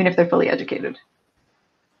 even if they're fully educated?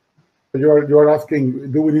 You're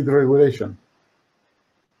asking, do we need regulation?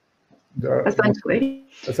 Essentially.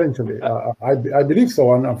 I believe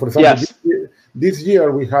so. And for example, yes. This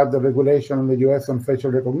year we had the regulation in the US on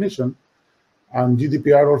facial recognition, and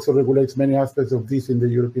GDPR also regulates many aspects of this in the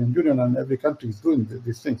European Union, and every country is doing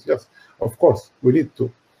these things. Yes, of course, we need to.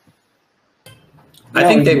 I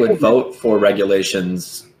think they would vote for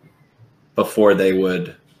regulations before they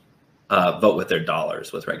would vote with their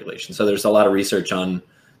dollars with regulations. So there's a lot of research on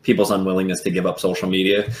people's unwillingness to give up social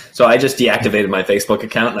media. So I just deactivated my Facebook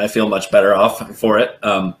account and I feel much better off for it.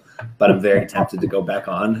 But I'm very tempted to go back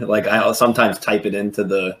on. Like I'll sometimes type it into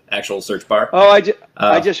the actual search bar. Oh,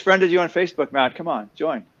 I just friended you on Facebook, Matt. Come on,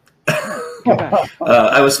 join.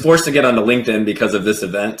 I was forced to get onto LinkedIn because of this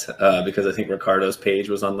event, because I think Ricardo's page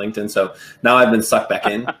was on LinkedIn. So now I've been sucked back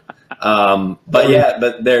in. But yeah,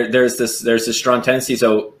 but there's this strong tendency.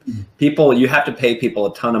 So you have to pay people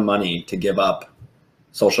a ton of money to give up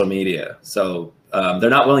social media. So they're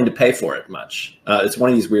not willing to pay for it much. It's one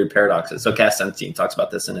of these weird paradoxes. So Cass Sunstein talks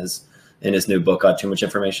about this in his new book, Too Much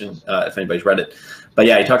Information, if anybody's read it. But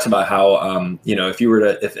yeah, he talks about how,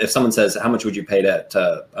 if someone says, how much would you pay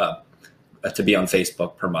to be on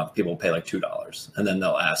Facebook per month? People will pay like $2. And then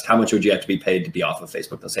they'll ask, how much would you have to be paid to be off of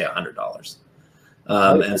Facebook? They'll say $100.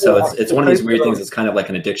 And so it's one of these weird things. It's kind of like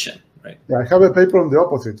an addiction, right? Yeah, I have a paper on the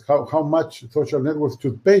opposite, how much social networks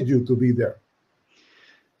should pay you to be there.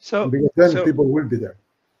 Because then people will be there.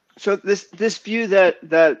 So this view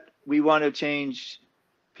that we want to change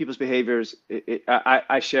people's behaviors,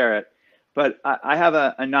 I share it. But I have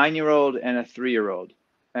a 9-year-old and a 3-year-old.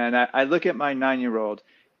 And I look at my 9-year-old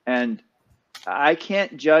and I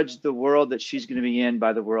can't judge the world that she's going to be in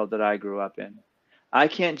by the world that I grew up in. I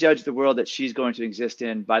can't judge the world that she's going to exist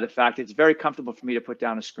in by the fact that it's very comfortable for me to put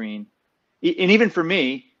down a screen. And even for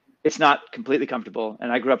me, it's not completely comfortable.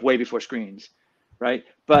 And I grew up way before screens, right?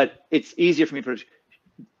 But it's easier for me.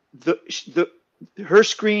 Her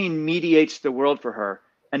screen mediates the world for her.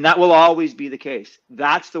 And that will always be the case.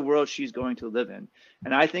 That's the world she's going to live in.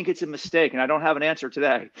 And I think it's a mistake, and I don't have an answer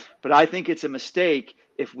today, but I think it's a mistake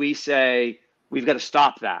if we say we've got to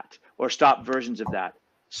stop that or stop versions of that.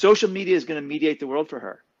 Social media is going to mediate the world for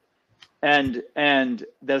her. And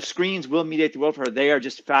the screens will mediate the world for her. They are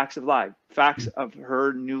just facts of life, facts of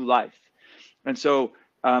her new life. And so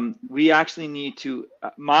we actually need to,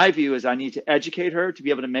 my view is I need to educate her to be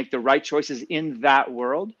able to make the right choices in that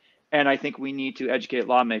world. And I think we need to educate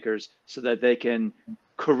lawmakers so that they can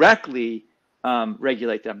correctly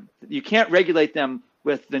regulate them. You can't regulate them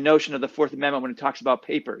with the notion of the Fourth Amendment when it talks about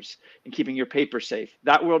papers and keeping your papers safe.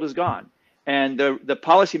 That world is gone. And the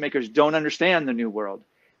policymakers don't understand the new world.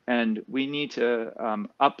 And we need to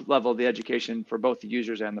up-level the education for both the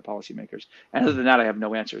users and the policymakers. And other than that, I have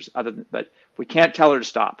no answers. But we can't tell her to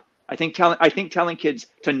stop. I think telling kids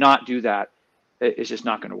to not do that is just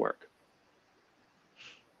not going to work.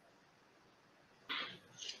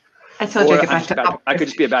 I told you to get back to. I could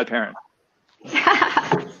just be a bad parent.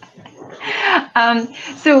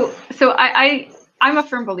 So I'm a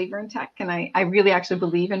firm believer in tech, and I really actually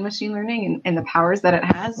believe in machine learning and the powers that it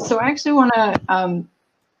has. So I actually want to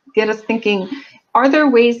get us thinking, are there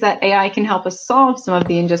ways that AI can help us solve some of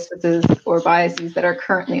the injustices or biases that are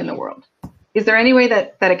currently in the world? Is there any way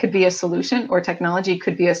that it could be a solution, or technology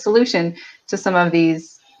could be a solution to some of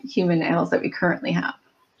these human ills that we currently have?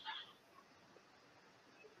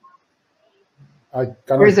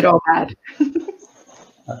 Or is it all bad?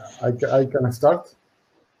 I can start.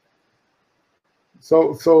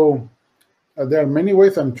 So there are many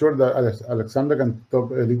ways. I'm sure that Alexandra can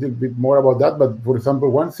talk a little bit more about that. But for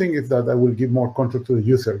example, one thing is that I will give more control to the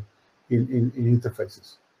user in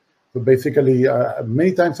interfaces. So basically,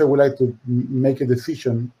 many times I would like to make a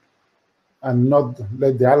decision and not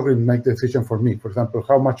let the algorithm make the decision for me. For example,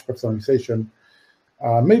 how much personalization.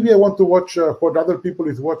 Maybe I want to watch what other people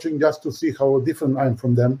is watching just to see how different I am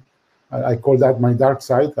from them. I call that my dark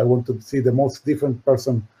side. I want to see the most different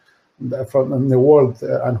person from in the world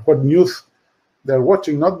and what news they're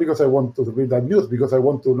watching, not because I want to read that news, because I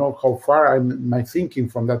want to know how far I'm my thinking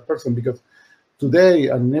from that person. Because today,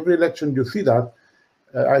 and in every election you see that,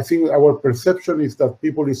 I think our perception is that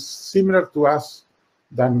people is similar to us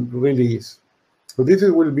than really is. So this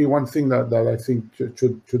will be one thing that I think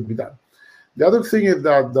should be done. The other thing is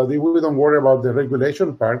that if we don't worry about the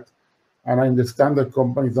regulation part, and I understand that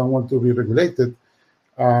companies don't want to be regulated,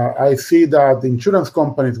 I see that insurance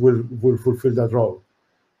companies will fulfill that role.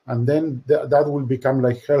 And then that will become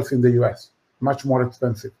like health in the US, much more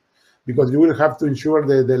expensive. Because you will have to insure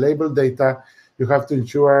the label data, you have to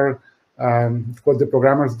insure what the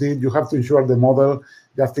programmers did, you have to insure the model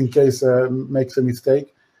just in case makes a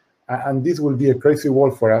mistake. And this will be a crazy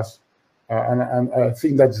world for us. And I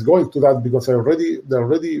think that's going to that because there are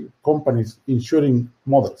already companies insuring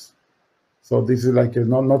models. So this is like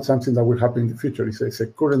not something that will happen in the future. It's a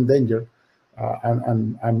current danger.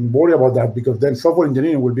 And I'm worried about that because then software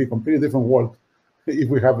engineering will be a completely different world if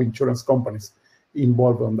we have insurance companies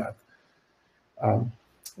involved on that.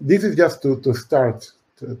 This is just to start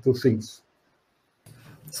two things.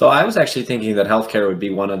 So I was actually thinking that healthcare would be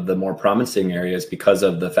one of the more promising areas because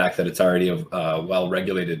of the fact that it's already a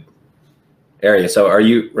well-regulated area. So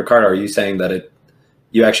Ricardo, are you saying that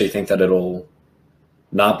you actually think that it'll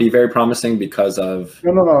not be very promising because of...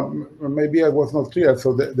 No. Maybe I was not clear.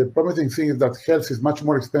 So the promising thing is that health is much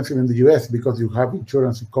more expensive in the US because you have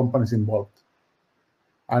insurance companies involved.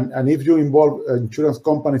 And if you involve insurance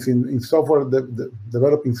companies in software,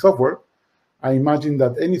 developing software, I imagine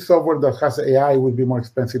that any software that has AI will be more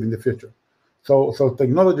expensive in the future. So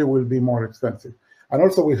technology will be more expensive. And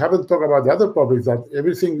also we haven't talked about the other problem is that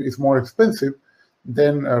everything is more expensive,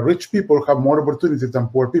 then rich people have more opportunities than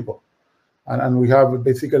poor people. And we have,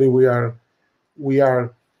 basically, we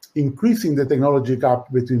are increasing the technology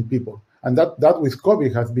gap between people. And that with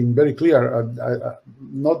COVID has been very clear.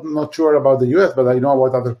 Not sure about the US, but I know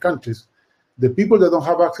about other countries. The people that don't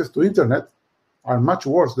have access to internet are much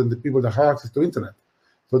worse than the people that have access to internet.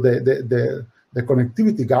 So the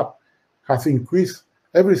connectivity gap has increased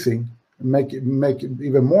everything, make it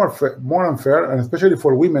even more unfair, and especially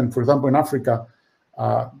for women. For example, in Africa,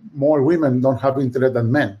 more women don't have internet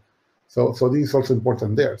than men. So this is also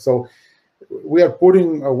important there. So we are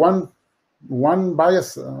putting one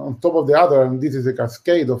bias on top of the other, and this is a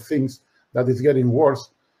cascade of things that is getting worse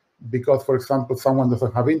because, for example, someone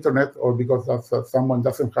doesn't have internet, or because someone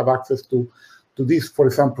doesn't have access to this, for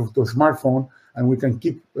example, to a smartphone, and we can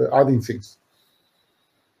keep adding things.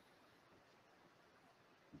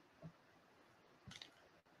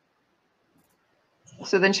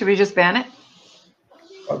 So then should we just ban it?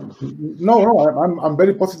 No, I'm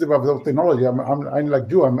very positive about technology. I'm like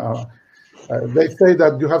you. They say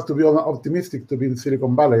that you have to be optimistic to be in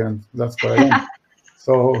Silicon Valley, and that's what I am.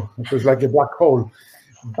 So it's like a black hole.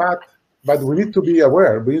 But we need to be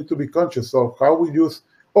aware. We need to be conscious of how we use.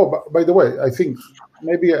 Oh, by the way, I think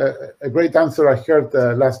maybe a great answer I heard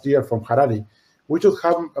last year from Khoury. We should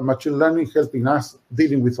have machine learning helping us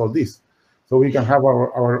dealing with all this, so we can have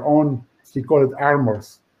our own. He called it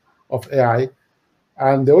armors of AI.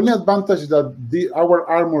 And the only advantage that our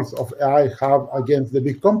armors of AI have against the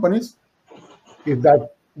big companies is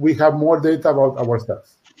that we have more data about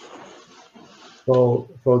ourselves. So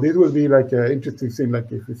this will be like an interesting thing. Like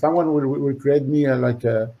if someone will create me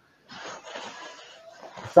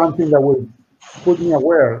something that will put me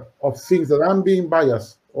aware of things that I'm being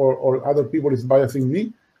biased or other people is biasing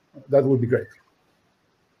me, that would be great.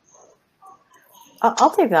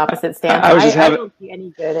 I'll take the opposite stance. I don't see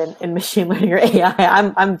any good in machine learning or AI.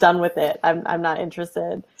 I'm done with it. I'm not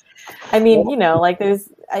interested. I mean, you know, like there's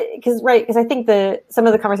because I think some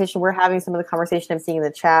of the conversation we're having, some of the conversation I'm seeing in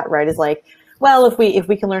the chat, right, is like, well, if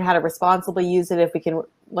we can learn how to responsibly use it, if we can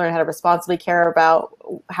learn how to responsibly care about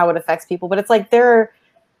how it affects people, but it's like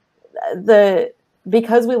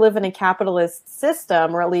because we live in a capitalist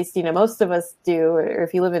system, or at least, you know, most of us do, or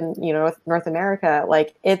if you live in, you know, North America,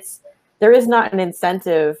 like there is not an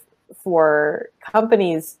incentive for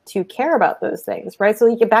companies to care about those things, right? So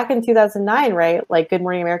like back in 2009, right, like Good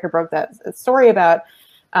Morning America broke that story about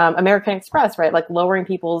American Express, right, like lowering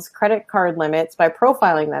people's credit card limits by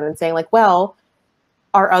profiling them and saying like, well,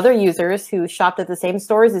 our other users who shopped at the same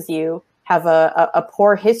stores as you have a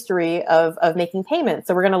poor history of making payments,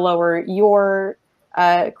 so we're going to lower your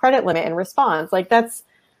credit limit in response. Like that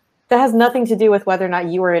has nothing to do with whether or not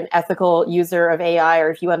you are an ethical user of AI or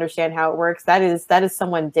if you understand how it works. That is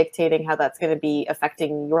someone dictating how that's going to be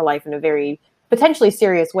affecting your life in a very potentially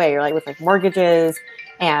serious way, or like with like mortgages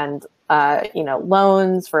and you know,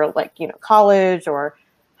 loans for like, you know, college or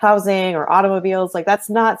housing or automobiles. Like that's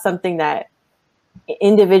not something that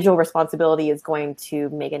individual responsibility is going to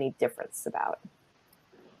make any difference about.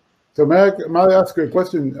 So may I ask you a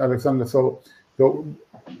question, Alexandra? So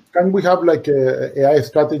can we have like a AI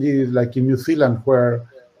strategy like in New Zealand where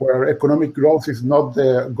economic growth is not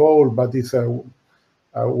the goal, but it's a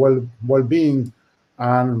well-being,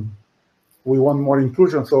 and we want more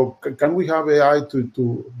inclusion? So can we have AI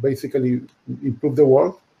to basically improve the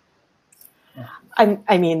world?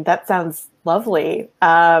 I mean, that sounds lovely,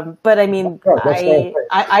 but I mean,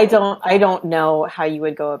 I don't know how you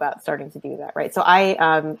would go about starting to do that, right? So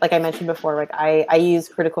like I mentioned before, like I use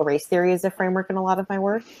critical race theory as a framework in a lot of my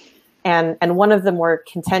work, and one of the more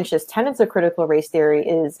contentious tenets of critical race theory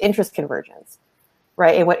is interest convergence,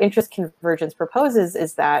 right? And what interest convergence proposes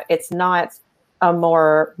is that it's not a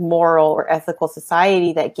more moral or ethical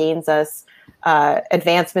society that gains us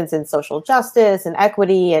advancements in social justice and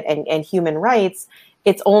equity and human rights.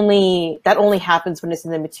 That only happens when it's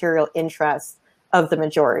in the material interest of the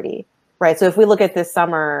majority, right? So if we look at this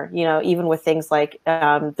summer, you know, even with things like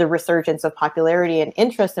the resurgence of popularity and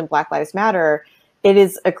interest in Black Lives Matter, it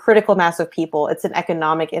is a critical mass of people. It's an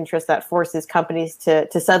economic interest that forces companies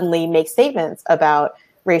to suddenly make statements about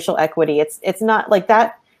racial equity. It's not like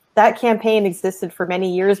that. That campaign existed for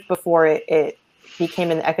many years before it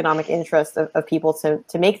became in the economic interest of people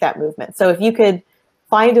to make that movement. So if you could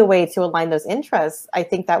find a way to align those interests, I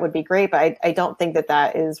think that would be great. But I don't think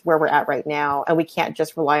that is where we're at right now. And we can't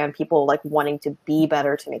just rely on people like wanting to be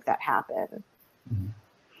better to make that happen.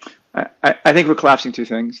 I think we're collapsing two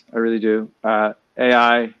things. I really do.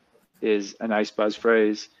 AI is a nice buzz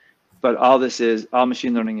phrase, but all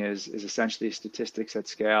machine learning is essentially statistics at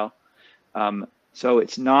scale. So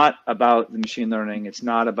it's not about the machine learning. It's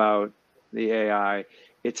not about the AI.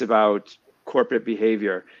 It's about corporate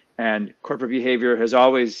behavior. And corporate behavior has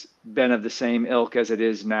always been of the same ilk as it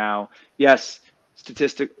is now. Yes,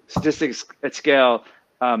 statistics at scale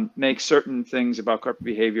make certain things about corporate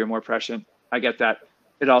behavior more prescient. I get that.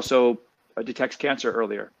 It also detects cancer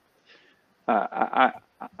earlier. I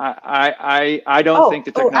don't think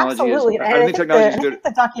the technology is. I don't think technology is good. I think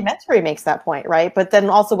the documentary makes that point, right? But then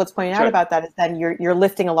also, what's pointed out about that is then you're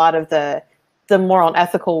lifting a lot of the moral and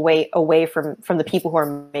ethical weight away from the people who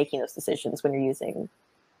are making those decisions when you're using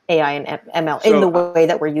AI and ML in the way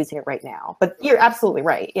that we're using it right now. But you're absolutely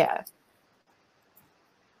right. Yeah.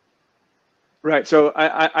 Right. So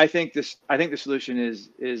I think the solution is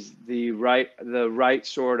the right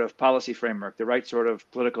sort of policy framework, the right sort of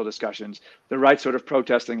political discussions, the right sort of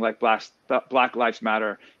protesting like Black Lives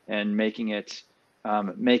Matter, and making it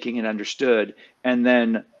understood, and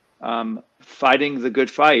then fighting the good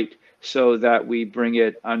fight so that we bring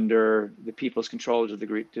it under the people's control to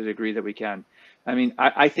the degree that we can. I mean,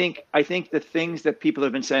 I think the things that people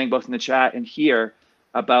have been saying both in the chat and here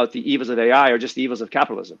about the evils of AI are just the evils of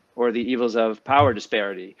capitalism, or the evils of power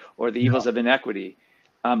disparity, or the evils of inequity.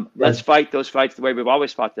 Let's fight those fights the way we've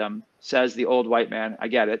always fought them, says the old white man. I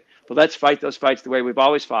get it, but let's fight those fights the way we've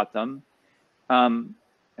always fought them, and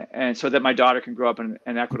so that my daughter can grow up in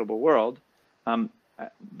an equitable world.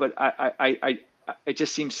 But it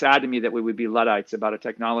just seems sad to me that we would be Luddites about a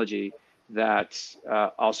technology that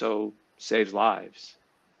also saves lives.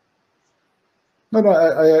 No,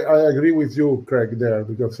 I agree with you, Craig, there,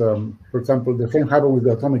 because, for example, the same happened with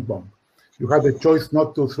the atomic bomb. You had the choice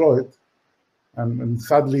not to throw it, and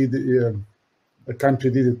sadly, the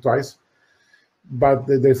country did it twice. But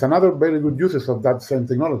there's another very good uses of that same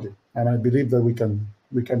technology, and I believe that we can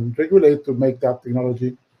regulate to make that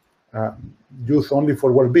technology used only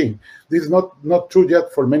for well-being. This is not true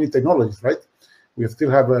yet for many technologies, right? We still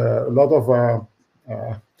have a lot of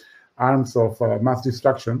arms of mass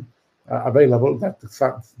destruction available that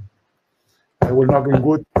will not be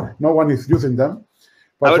good. No one is using them.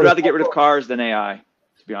 But I would rather get rid of cars than AI,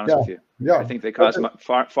 to be honest with you. Yeah. I think they cause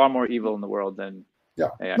far more evil in the world than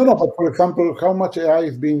AI. No, but for example, how much AI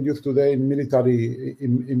is being used today in military?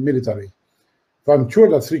 In military, so I'm sure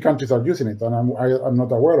that 3 countries are using it, and I'm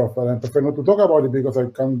not aware of, and I prefer not to talk about it because I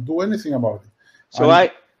can't do anything about it. So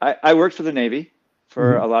I worked for the Navy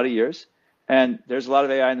for a lot of years, and there's a lot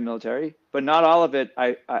of AI in the military, but not all of it.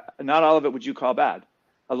 Not all of it would you call bad.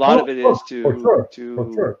 A lot of it is for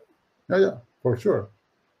sure. Yeah, for sure.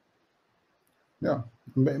 Yeah,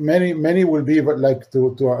 many will be like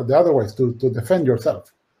to the other ways to defend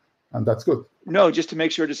yourself, and that's good. No, just to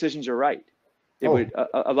make sure decisions are right.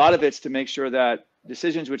 A lot of it's to make sure that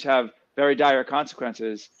decisions which have very dire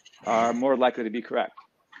consequences are more likely to be correct.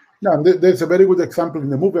 Yeah, and there's a very good example in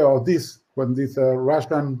the movie of this, when this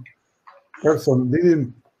Russian person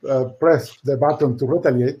didn't press the button to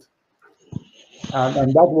retaliate,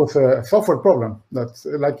 and that was a software problem. That's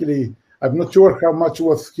luckily, I'm not sure how much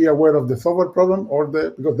was he aware of the software problem, or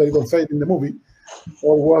because they don't say it in the movie,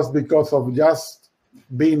 or was because of just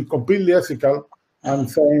being completely ethical and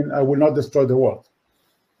saying, I will not destroy the world.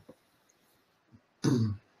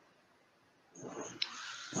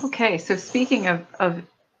 Okay, so speaking of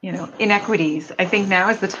inequities, I think now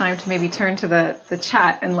is the time to maybe turn to the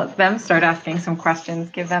chat and let them start asking some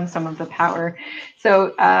questions, give them some of the power.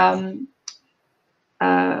 So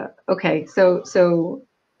okay, so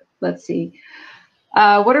let's see.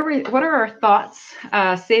 What are our thoughts?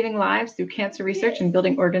 Saving lives through cancer research and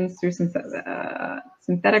building organs through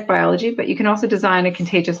synthetic biology, but you can also design a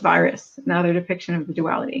contagious virus. Another depiction of the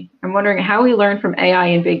duality. I'm wondering how we learn from AI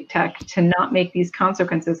and big tech to not make these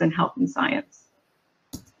consequences in health and science.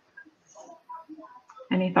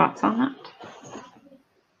 Any thoughts on that?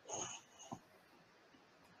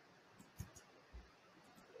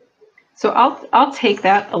 So I'll take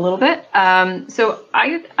that a little bit. So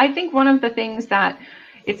I think one of the things that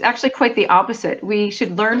it's actually quite the opposite. We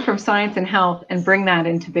should learn from science and health and bring that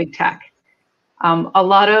into big tech. A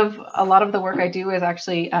lot of the work I do is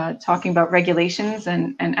actually talking about regulations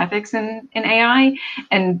and ethics in AI.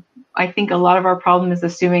 And I think a lot of our problem is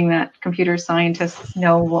assuming that computer scientists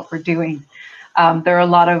know what we're doing. There are a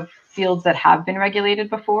lot of fields that have been regulated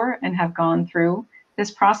before and have gone through this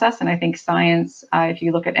process, and I think science, if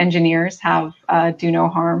you look at engineers, have do no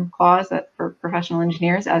harm clause for professional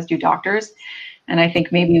engineers, as do doctors. And I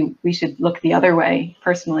think maybe we should look the other way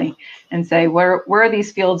personally and say, where are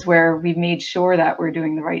these fields where we've made sure that we're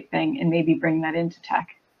doing the right thing, and maybe bring that into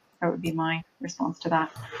tech. That would be my response to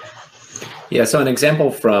that. Yeah, so an example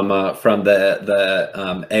from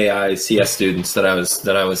the AI CS students that I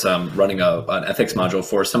was running an ethics module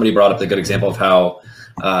for, somebody brought up the good example of how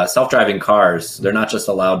self-driving cars, they're not just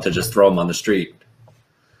allowed to just throw them on the street.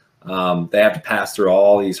 They have to pass through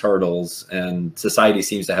all these hurdles, and society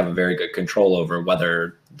seems to have a very good control over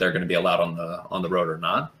whether they're going to be allowed on the road or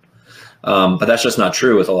not. But that's just not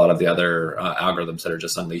true with a lot of the other algorithms that are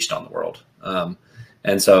just unleashed on the world.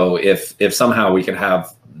 And so if somehow we can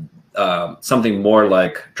have something more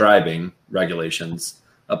like driving regulations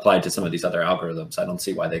applied to some of these other algorithms, I don't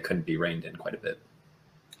see why they couldn't be reined in quite a bit.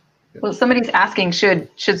 Well, somebody's asking, should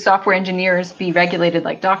software engineers be regulated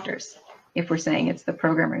like doctors, if we're saying it's the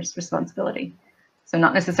programmer's responsibility? So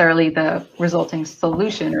not necessarily the resulting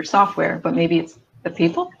solution or software, but maybe it's the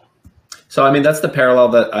people. So I mean, that's the parallel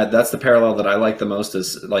that I like the most,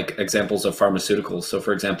 is like examples of pharmaceuticals. So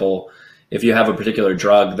for example, if you have a particular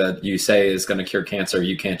drug that you say is going to cure cancer,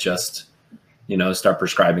 you can't just, start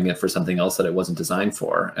prescribing it for something else that it wasn't designed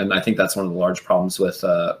for. And I think that's one of the large problems with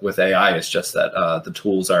AI, is just that the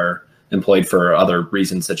tools are employed for other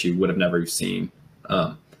reasons that you would have never seen.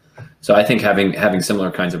 So I think having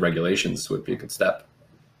similar kinds of regulations would be a good step.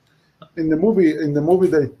 In the movie, I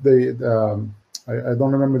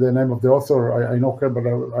don't remember the name of the author. I know her, but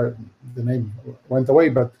the name went away.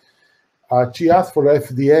 But she asked for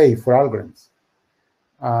FDA for algorithms.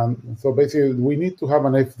 So basically, we need to have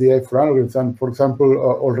an FDA for algorithms. And for example,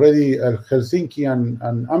 already Helsinki and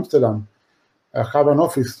Amsterdam have an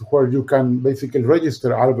office where you can basically register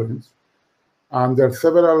algorithms. And there are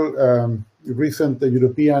several recent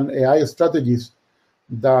European AI strategies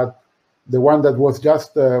that the one that was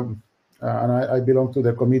just, and I belong to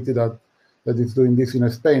the committee that is doing this in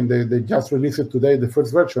Spain. They just released it today, the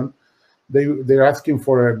first version. They're asking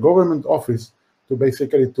for a government office to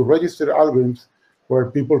basically to register algorithms where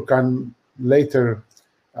people can later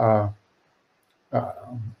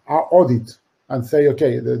audit and say,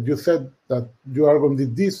 okay, you said that your algorithm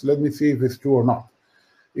did this, let me see if it's true or not.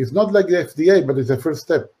 It's not like the FDA, but it's a first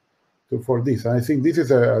step for this. And I think this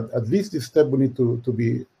is at least this step we need to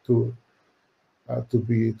do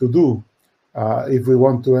if we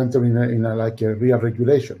want to enter in a real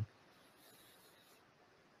regulation.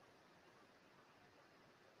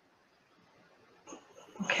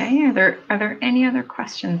 Okay, are there any other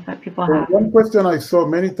questions that people have? One question I saw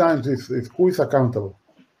many times is who is accountable?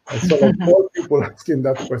 I saw like 4 people asking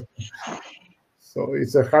that question. So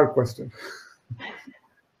it's a hard question.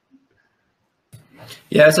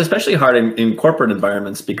 Yeah, it's especially hard in corporate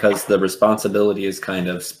environments because the responsibility is kind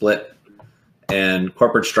of split. And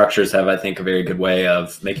corporate structures have, I think, a very good way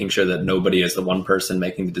of making sure that nobody is the one person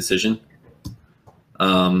making the decision.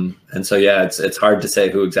 And so, yeah, it's hard to say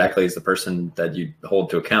who exactly is the person that you hold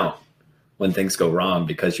to account when things go wrong,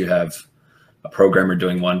 because you have a programmer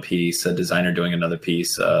doing one piece, a designer doing another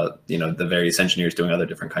piece, the various engineers doing other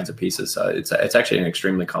different kinds of pieces. It's actually an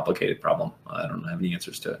extremely complicated problem. I don't have any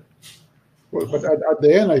answers to it. Well, but at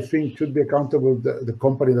the end, I think should be accountable the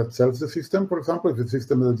company that sells the system, for example, if the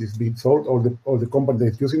system that is being sold, or the company that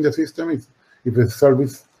is using the system, if it's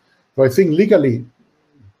service. So I think legally,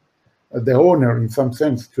 the owner, in some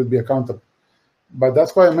sense, should be accountable. But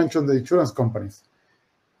that's why I mentioned the insurance companies.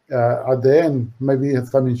 At the end, maybe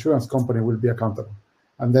some insurance company will be accountable,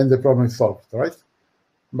 and then the problem is solved, right?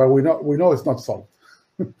 But we know it's not solved.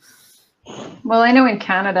 Well, I know in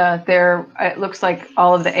Canada, it looks like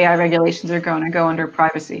all of the AI regulations are going to go under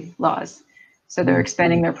privacy laws. So they're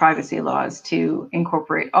expanding their privacy laws to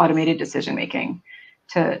incorporate automated decision making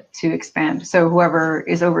to expand. So whoever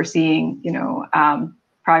is overseeing,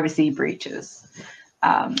 privacy breaches,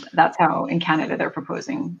 that's how in Canada they're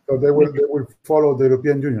proposing. So they will follow the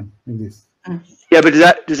European Union in this. Yeah, but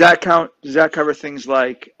does that count? Does that cover things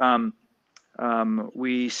like? I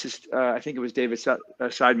think it was David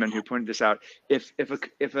Seidman who pointed this out. If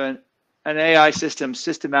an AI system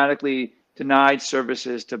systematically denied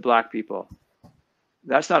services to Black people,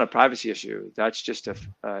 that's not a privacy issue. That's just a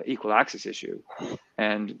equal access issue,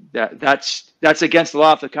 and that's against the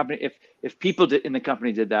law if the company if people in the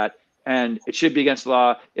company did that, and it should be against the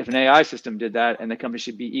law if an AI system did that, and the company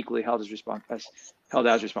should be equally held as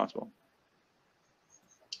responsible.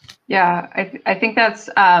 Yeah, I think that's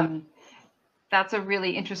a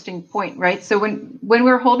really interesting point, right? So when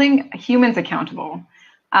we're holding humans accountable,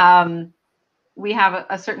 we have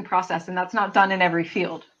a certain process, and that's not done in every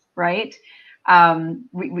field, right?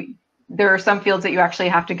 There are some fields that you actually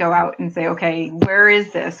have to go out and say, okay, where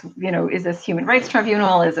is this? Is this human rights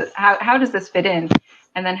tribunal? Is it how does this fit in?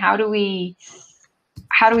 And then how do we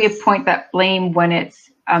appoint that blame when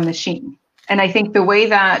it's a machine? And I think the way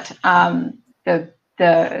that the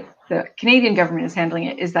Canadian government is handling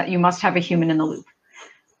it is that you must have a human in the loop.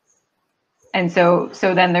 And so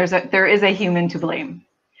then there is a human to blame,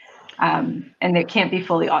 and it can't be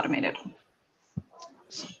fully automated.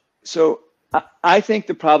 So I think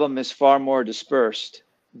the problem is far more dispersed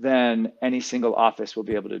than any single office will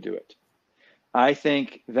be able to do it. I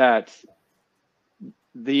think that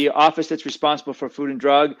the office that's responsible for food and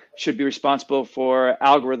drug should be responsible for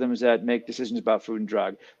algorithms that make decisions about food and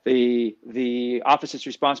drug. The office that's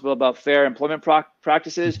responsible about fair employment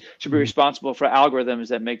practices should be responsible for algorithms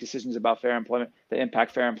that make decisions about fair employment, that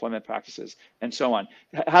impact fair employment practices, and so on.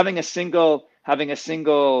 Having a single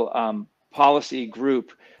policy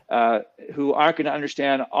group who aren't going to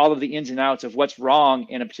understand all of the ins and outs of what's wrong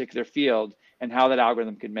in a particular field and how that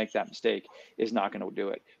algorithm can make that mistake is not going to do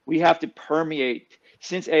it. We have to permeate.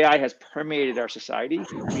 Since AI has permeated our society,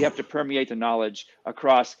 we have to permeate the knowledge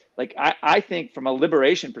across, I think from a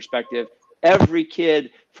liberation perspective, every kid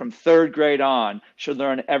from 3rd grade on should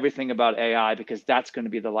learn everything about AI, because that's going to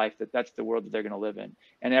be the life, that's the world that they're going to live in.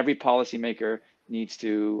 And every policymaker needs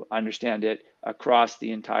to understand it across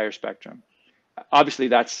the entire spectrum. Obviously,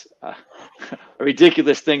 that's a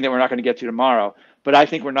ridiculous thing that we're not going to get to tomorrow, but I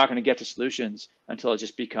think we're not going to get to solutions until it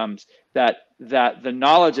just becomes that the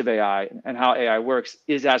knowledge of AI and how AI works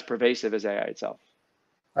is as pervasive as AI itself.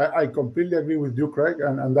 I completely agree with you, Craig,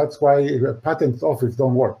 and that's why a patent office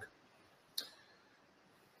don't work.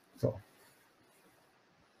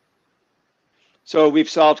 So we've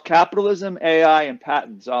solved capitalism, AI, and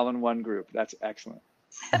patents all in one group. That's excellent.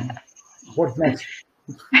 What's next?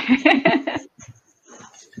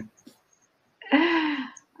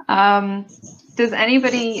 Does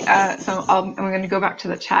anybody, so I'm going to go back to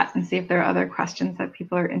the chat and see if there are other questions that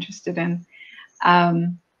people are interested in,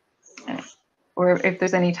 or if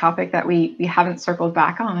there's any topic that we haven't circled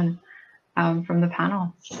back on from the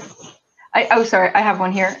panel. Sorry, I have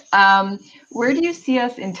one here. Where do you see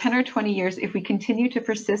us in 10 or 20 years if we continue to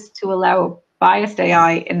persist to allow biased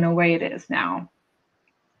AI in the way it is now?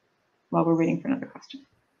 While we're waiting for another question.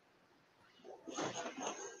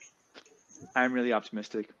 I'm really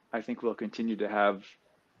optimistic. I think we'll continue to have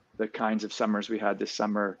the kinds of summers we had this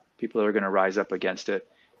summer. People are going to rise up against it,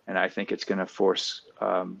 and I think it's going to force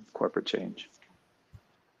corporate change.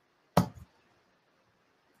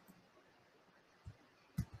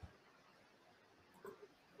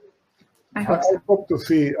 I hope so.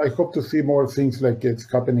 I hope to see more things like it's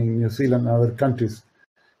happening in New Zealand and other countries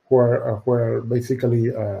where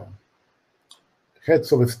basically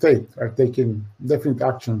heads of state are taking definite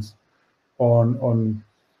actions on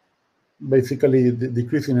basically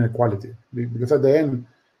decreasing inequality. Because at the end,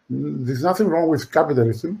 there's nothing wrong with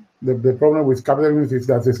capitalism. The problem with capitalism is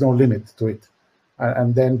that there's no limit to it.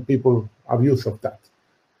 And then people abuse of that.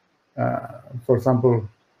 For example,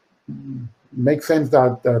 makes sense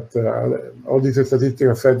that all these statistics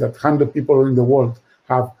have said that 100 people in the world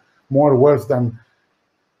have more wealth than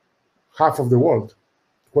half of the world.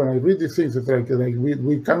 When I read these things, it's like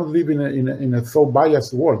we cannot live in a so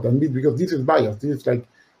biased world, and because this is bias, this is like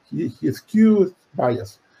he skewed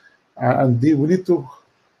bias, and we need to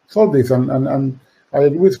solve this. And I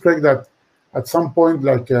agree with Craig that at some point,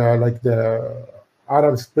 like the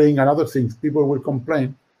Arab Spring and other things, people will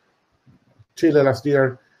complain. Chile last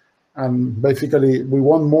year. And basically, we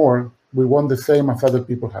want more. We want the same as other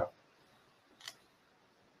people have.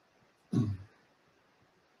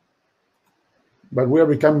 But we are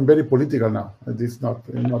becoming very political now. It's not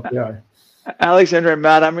AI. Alexandra and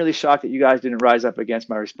Matt, I'm really shocked that you guys didn't rise up against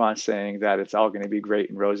my response saying that it's all going to be great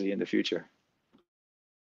and rosy in the future.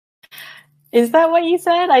 Is that what you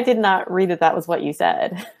said? I did not read that was what you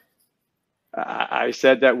said. I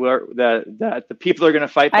said that that the people are going to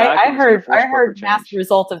fight back. I heard mass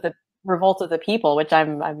revolt of the people, which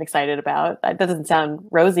I'm excited about. That doesn't sound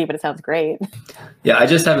rosy, but it sounds great. Yeah, I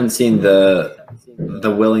just haven't seen the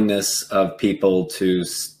willingness of people to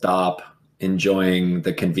stop enjoying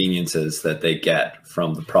the conveniences that they get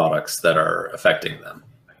from the products that are affecting them.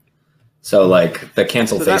 So, like the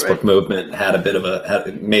cancel Facebook movement had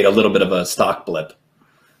made a little bit of a stock blip,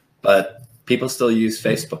 but people still use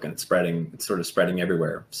Facebook, and it's sort of spreading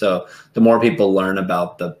everywhere. So the more people learn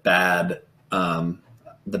about the bad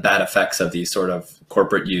effects of these sort of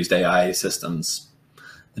corporate used AI systems,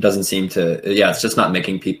 it doesn't seem to, it's just not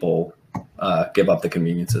making people give up the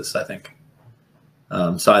conveniences, I think.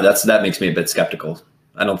 So that makes me a bit skeptical.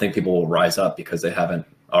 I don't think people will rise up because they haven't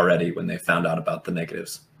already when they found out about the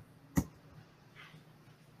negatives.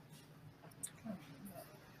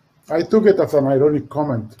 I took it as an ironic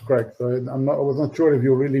comment, Craig. So I was not sure if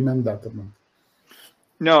you really meant that or not.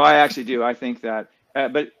 No, I actually do. I think that,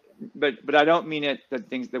 but I don't mean it that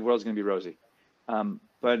the world's going to be rosy.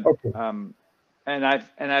 Okay. And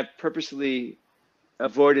I've purposely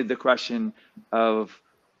avoided the question of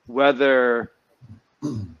whether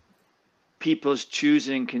people's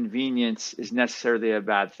choosing convenience is necessarily a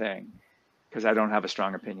bad thing, because I don't have a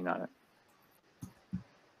strong opinion on it.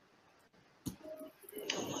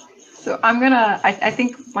 So I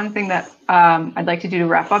think one thing that I'd like to do to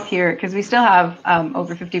wrap up here, because we still have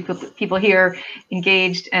over 50 people here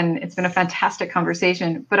engaged, and it's been a fantastic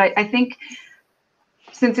conversation. But I think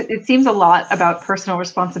since it seems a lot about personal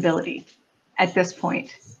responsibility at this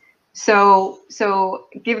point. So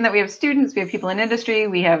given that we have students, we have people in industry,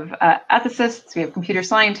 we have ethicists, we have computer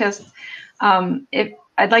scientists,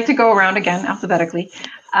 I'd like to go around again alphabetically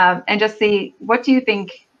and just see, what do you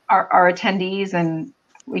think our attendees, and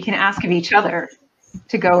we can ask of each other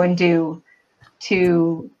to go and do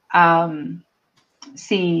to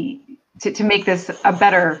make this a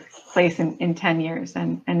better place in 10 years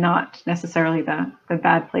and not necessarily the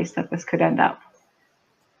bad place that this could end up.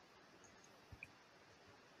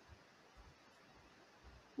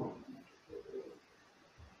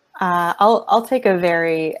 I'll take a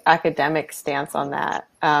very academic stance on that,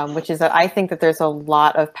 which is that I think that there's a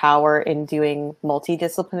lot of power in doing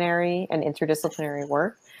multidisciplinary and interdisciplinary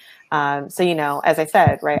work. So, as I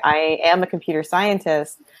said, right, I am a computer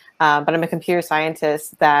scientist, but I'm a computer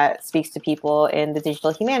scientist that speaks to people in the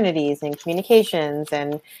digital humanities and communications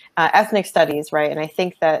and ethnic studies, right? And I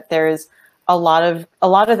think that there's a lot of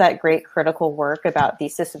that great critical work about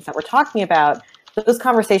these systems that we're talking about. Those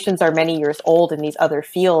conversations are many years old in these other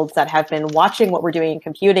fields that have been watching what we're doing in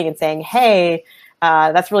computing and saying, hey,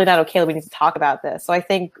 that's really not okay. We need to talk about this. So I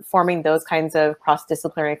think forming those kinds of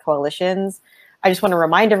cross-disciplinary coalitions, I just want to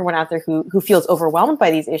remind everyone out there who feels overwhelmed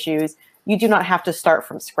by these issues, you do not have to start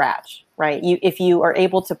from scratch, right? If you are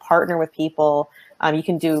able to partner with people you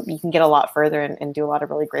can get a lot further and do a lot of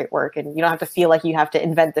really great work, and you don't have to feel like you have to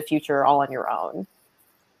invent the future all on your own.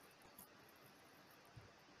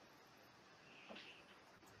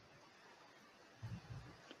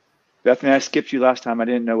 Bethany, I skipped you last time. I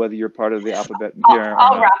didn't know whether you're part of the alphabet here.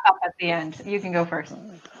 I'll wrap up at the end. You can go first.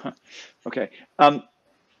 Okay.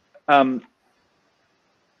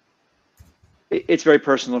 It's very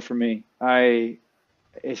personal for me.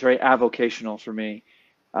 It's very avocational for me.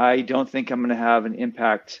 I don't think I'm going to have an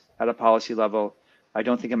impact at a policy level. I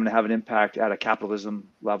don't think I'm going to have an impact at a capitalism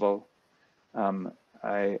level.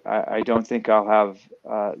 I don't think I'll have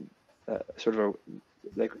sort of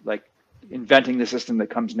like inventing the system that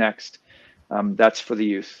comes next. That's for the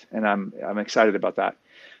youth, and I'm excited about that.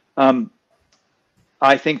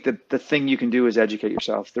 I think that the thing you can do is educate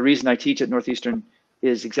yourself. The reason I teach at Northeastern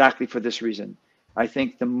is exactly for this reason. I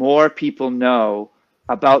think the more people know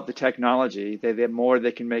about the technology, the more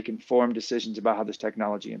they can make informed decisions about how this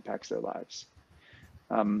technology impacts their lives.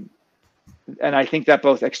 And I think that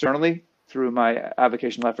both externally through my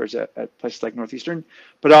avocational efforts at places like Northeastern,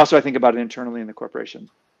 but also I think about it internally in the corporation.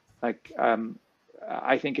 Like,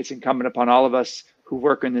 I think it's incumbent upon all of us who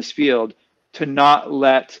work in this field to not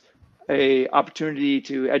let an opportunity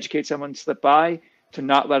to educate someone slip by, to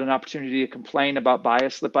not let an opportunity to complain about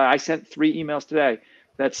bias slip by. I sent 3 emails today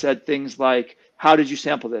that said things like, how did you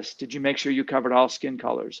sample this? Did you make sure you covered all skin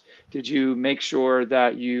colors? Did you make sure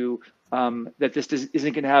that you that this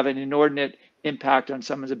isn't going to have an inordinate impact on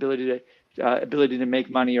someone's ability to make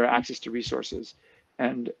money or access to resources?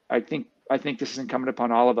 And I think this is incumbent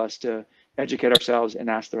upon all of us to educate ourselves and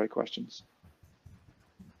ask the right questions.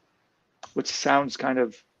 Which sounds kind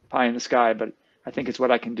of pie in the sky, but I think it's what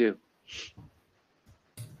I can do.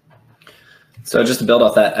 So just to build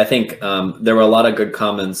off that, I think there were a lot of good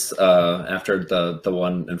comments after the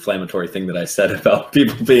one inflammatory thing that I said about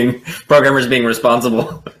programmers being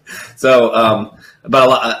responsible. So,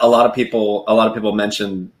 but a lot of people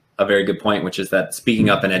mentioned a very good point, which is that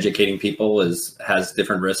speaking up and educating people has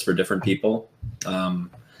different risks for different people, and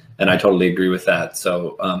I totally agree with that.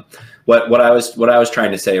 So, what I was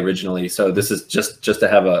trying to say originally. So this is just to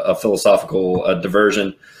have a philosophical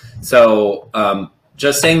diversion. So.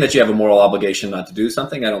 Just saying that you have a moral obligation not to do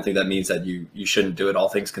something, I don't think that means that you shouldn't do it, all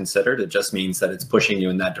things considered. It just means that it's pushing you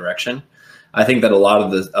in that direction. I think that a lot of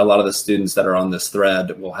the students that are on this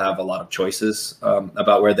thread will have a lot of choices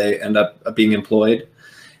about where they end up being employed.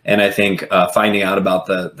 And I think finding out about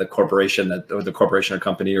the corporation or the corporation or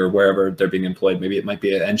company or wherever they're being employed, maybe it might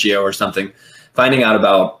be an NGO or something, finding out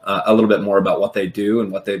about a little bit more about what they do and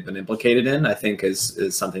what they've been implicated in, I think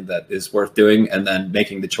is something that is worth doing, and then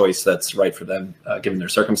making the choice that's right for them given their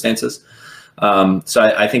circumstances. So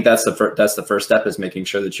I think that's the first step, is making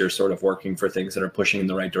sure that you're sort of working for things that are pushing in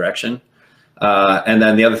the right direction. And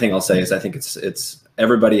then the other thing I'll say is I think it's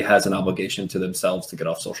everybody has an obligation to themselves to get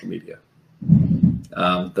off social media.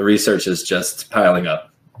 The research is just piling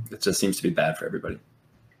up. It just seems to be bad for everybody.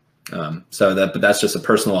 But that's just a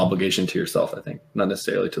personal obligation to yourself, I think, not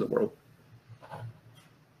necessarily to the world.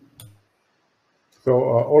 So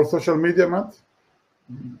all social media, Matt?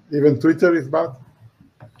 Even Twitter is bad?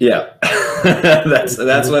 Yeah, that's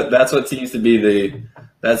what seems to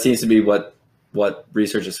be what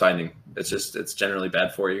research is finding. It's generally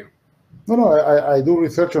bad for you. No, I do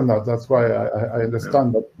research on that. That's why I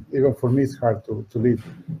understand that even for me it's hard to live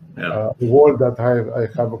the world that I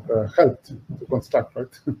have helped to construct.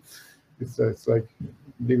 Right? It's like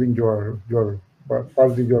leaving your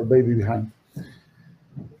partly your baby behind.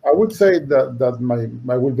 I would say that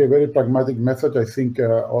my would be a very pragmatic message. I think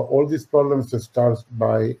all these problems start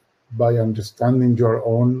by understanding your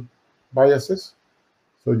own biases.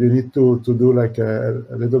 So you need to do like a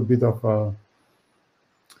little bit of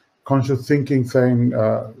conscious thinking, saying,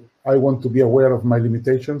 I want to be aware of my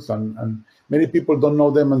limitations, and many people don't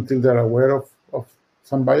know them until they're aware of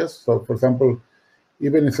some bias. So, for example,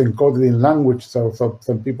 even if it's encoded in language, so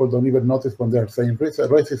some people don't even notice when they're saying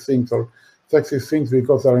racist things or sexist things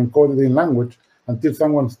because they're encoded in language until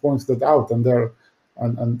someone points that out and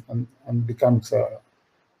and becomes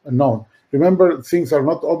known. Remember, things are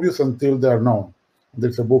not obvious until they're known.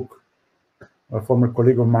 There's a book, a former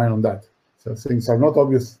colleague of mine on that. So things are not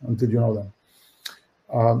obvious until you know them.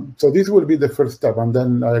 So this will be the first step, and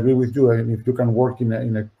then I agree with you. And if you can work in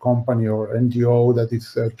a company or NGO that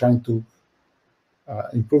is trying to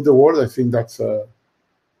improve the world, I think that's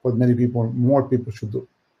what more people should do.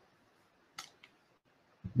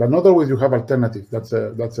 But not always you have alternatives. That's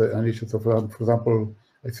an issue. So for example,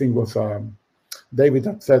 I think it was David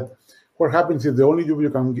that said, what happens if the only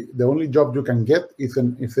job you can get is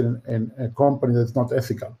in a company that's not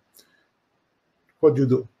ethical? What do you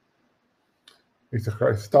do? It's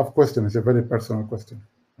a tough question. It's a very personal question.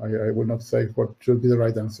 I will not say what should be the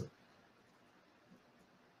right answer.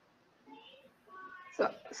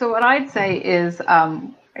 So what I'd say is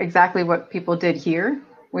exactly what people did here,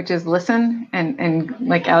 which is listen and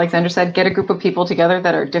like Alexandra said, get a group of people together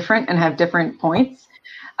that are different and have different points.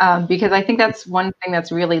 Because I think that's one thing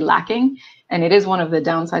that's really lacking. And it is one of the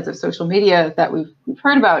downsides of social media that we've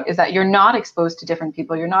heard about, is that you're not exposed to different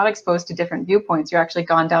people. You're not exposed to different viewpoints. You're actually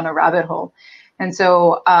gone down a rabbit hole. And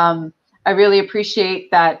so I really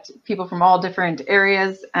appreciate that people from all different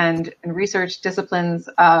areas and research disciplines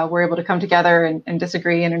were able to come together and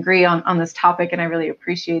disagree and agree on this topic. And I really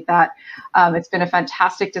appreciate that. It's been a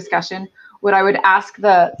fantastic discussion. What I would ask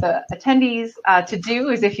the attendees to do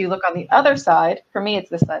is, if you look on the other side, for me, it's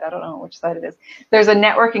this side, I don't know which side it is, there's a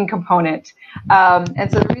networking component.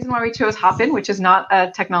 And so the reason why we chose Hopin, which is not a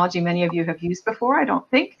technology many of you have used before, I don't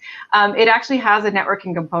think, it actually has a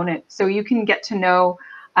networking component. So you can get to know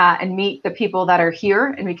and meet the people that are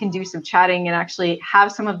here, and we can do some chatting and actually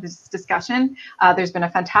have some of this discussion. There's been a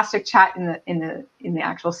fantastic chat in the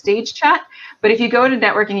actual stage chat, but if you go to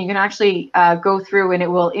networking, you can actually go through and it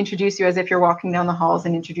will introduce you as if you're walking down the halls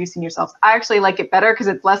and introducing yourselves. I actually like it better because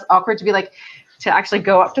it's less awkward to actually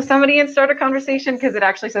go up to somebody and start a conversation, because it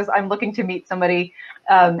actually says, I'm looking to meet somebody,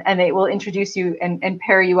 and they will introduce you and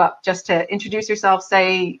pair you up just to introduce yourself,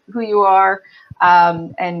 say who you are,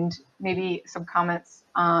 and maybe some comments.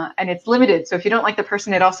 And it's limited. So if you don't like the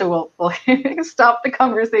person, it also will stop the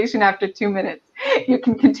conversation after 2 minutes. You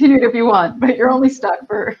can continue it if you want, but you're only stuck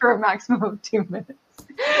for a maximum of 2 minutes.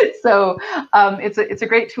 So it's a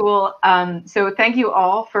great tool. So thank you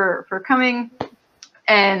all for coming,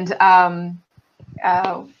 and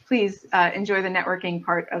please enjoy the networking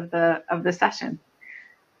part of the session.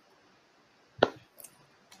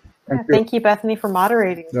 Thank you, Bethany, for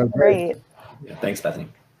moderating. Yeah, Great. Yeah, thanks, Bethany.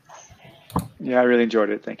 Yeah, I really enjoyed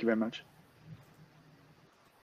it. Thank you very much.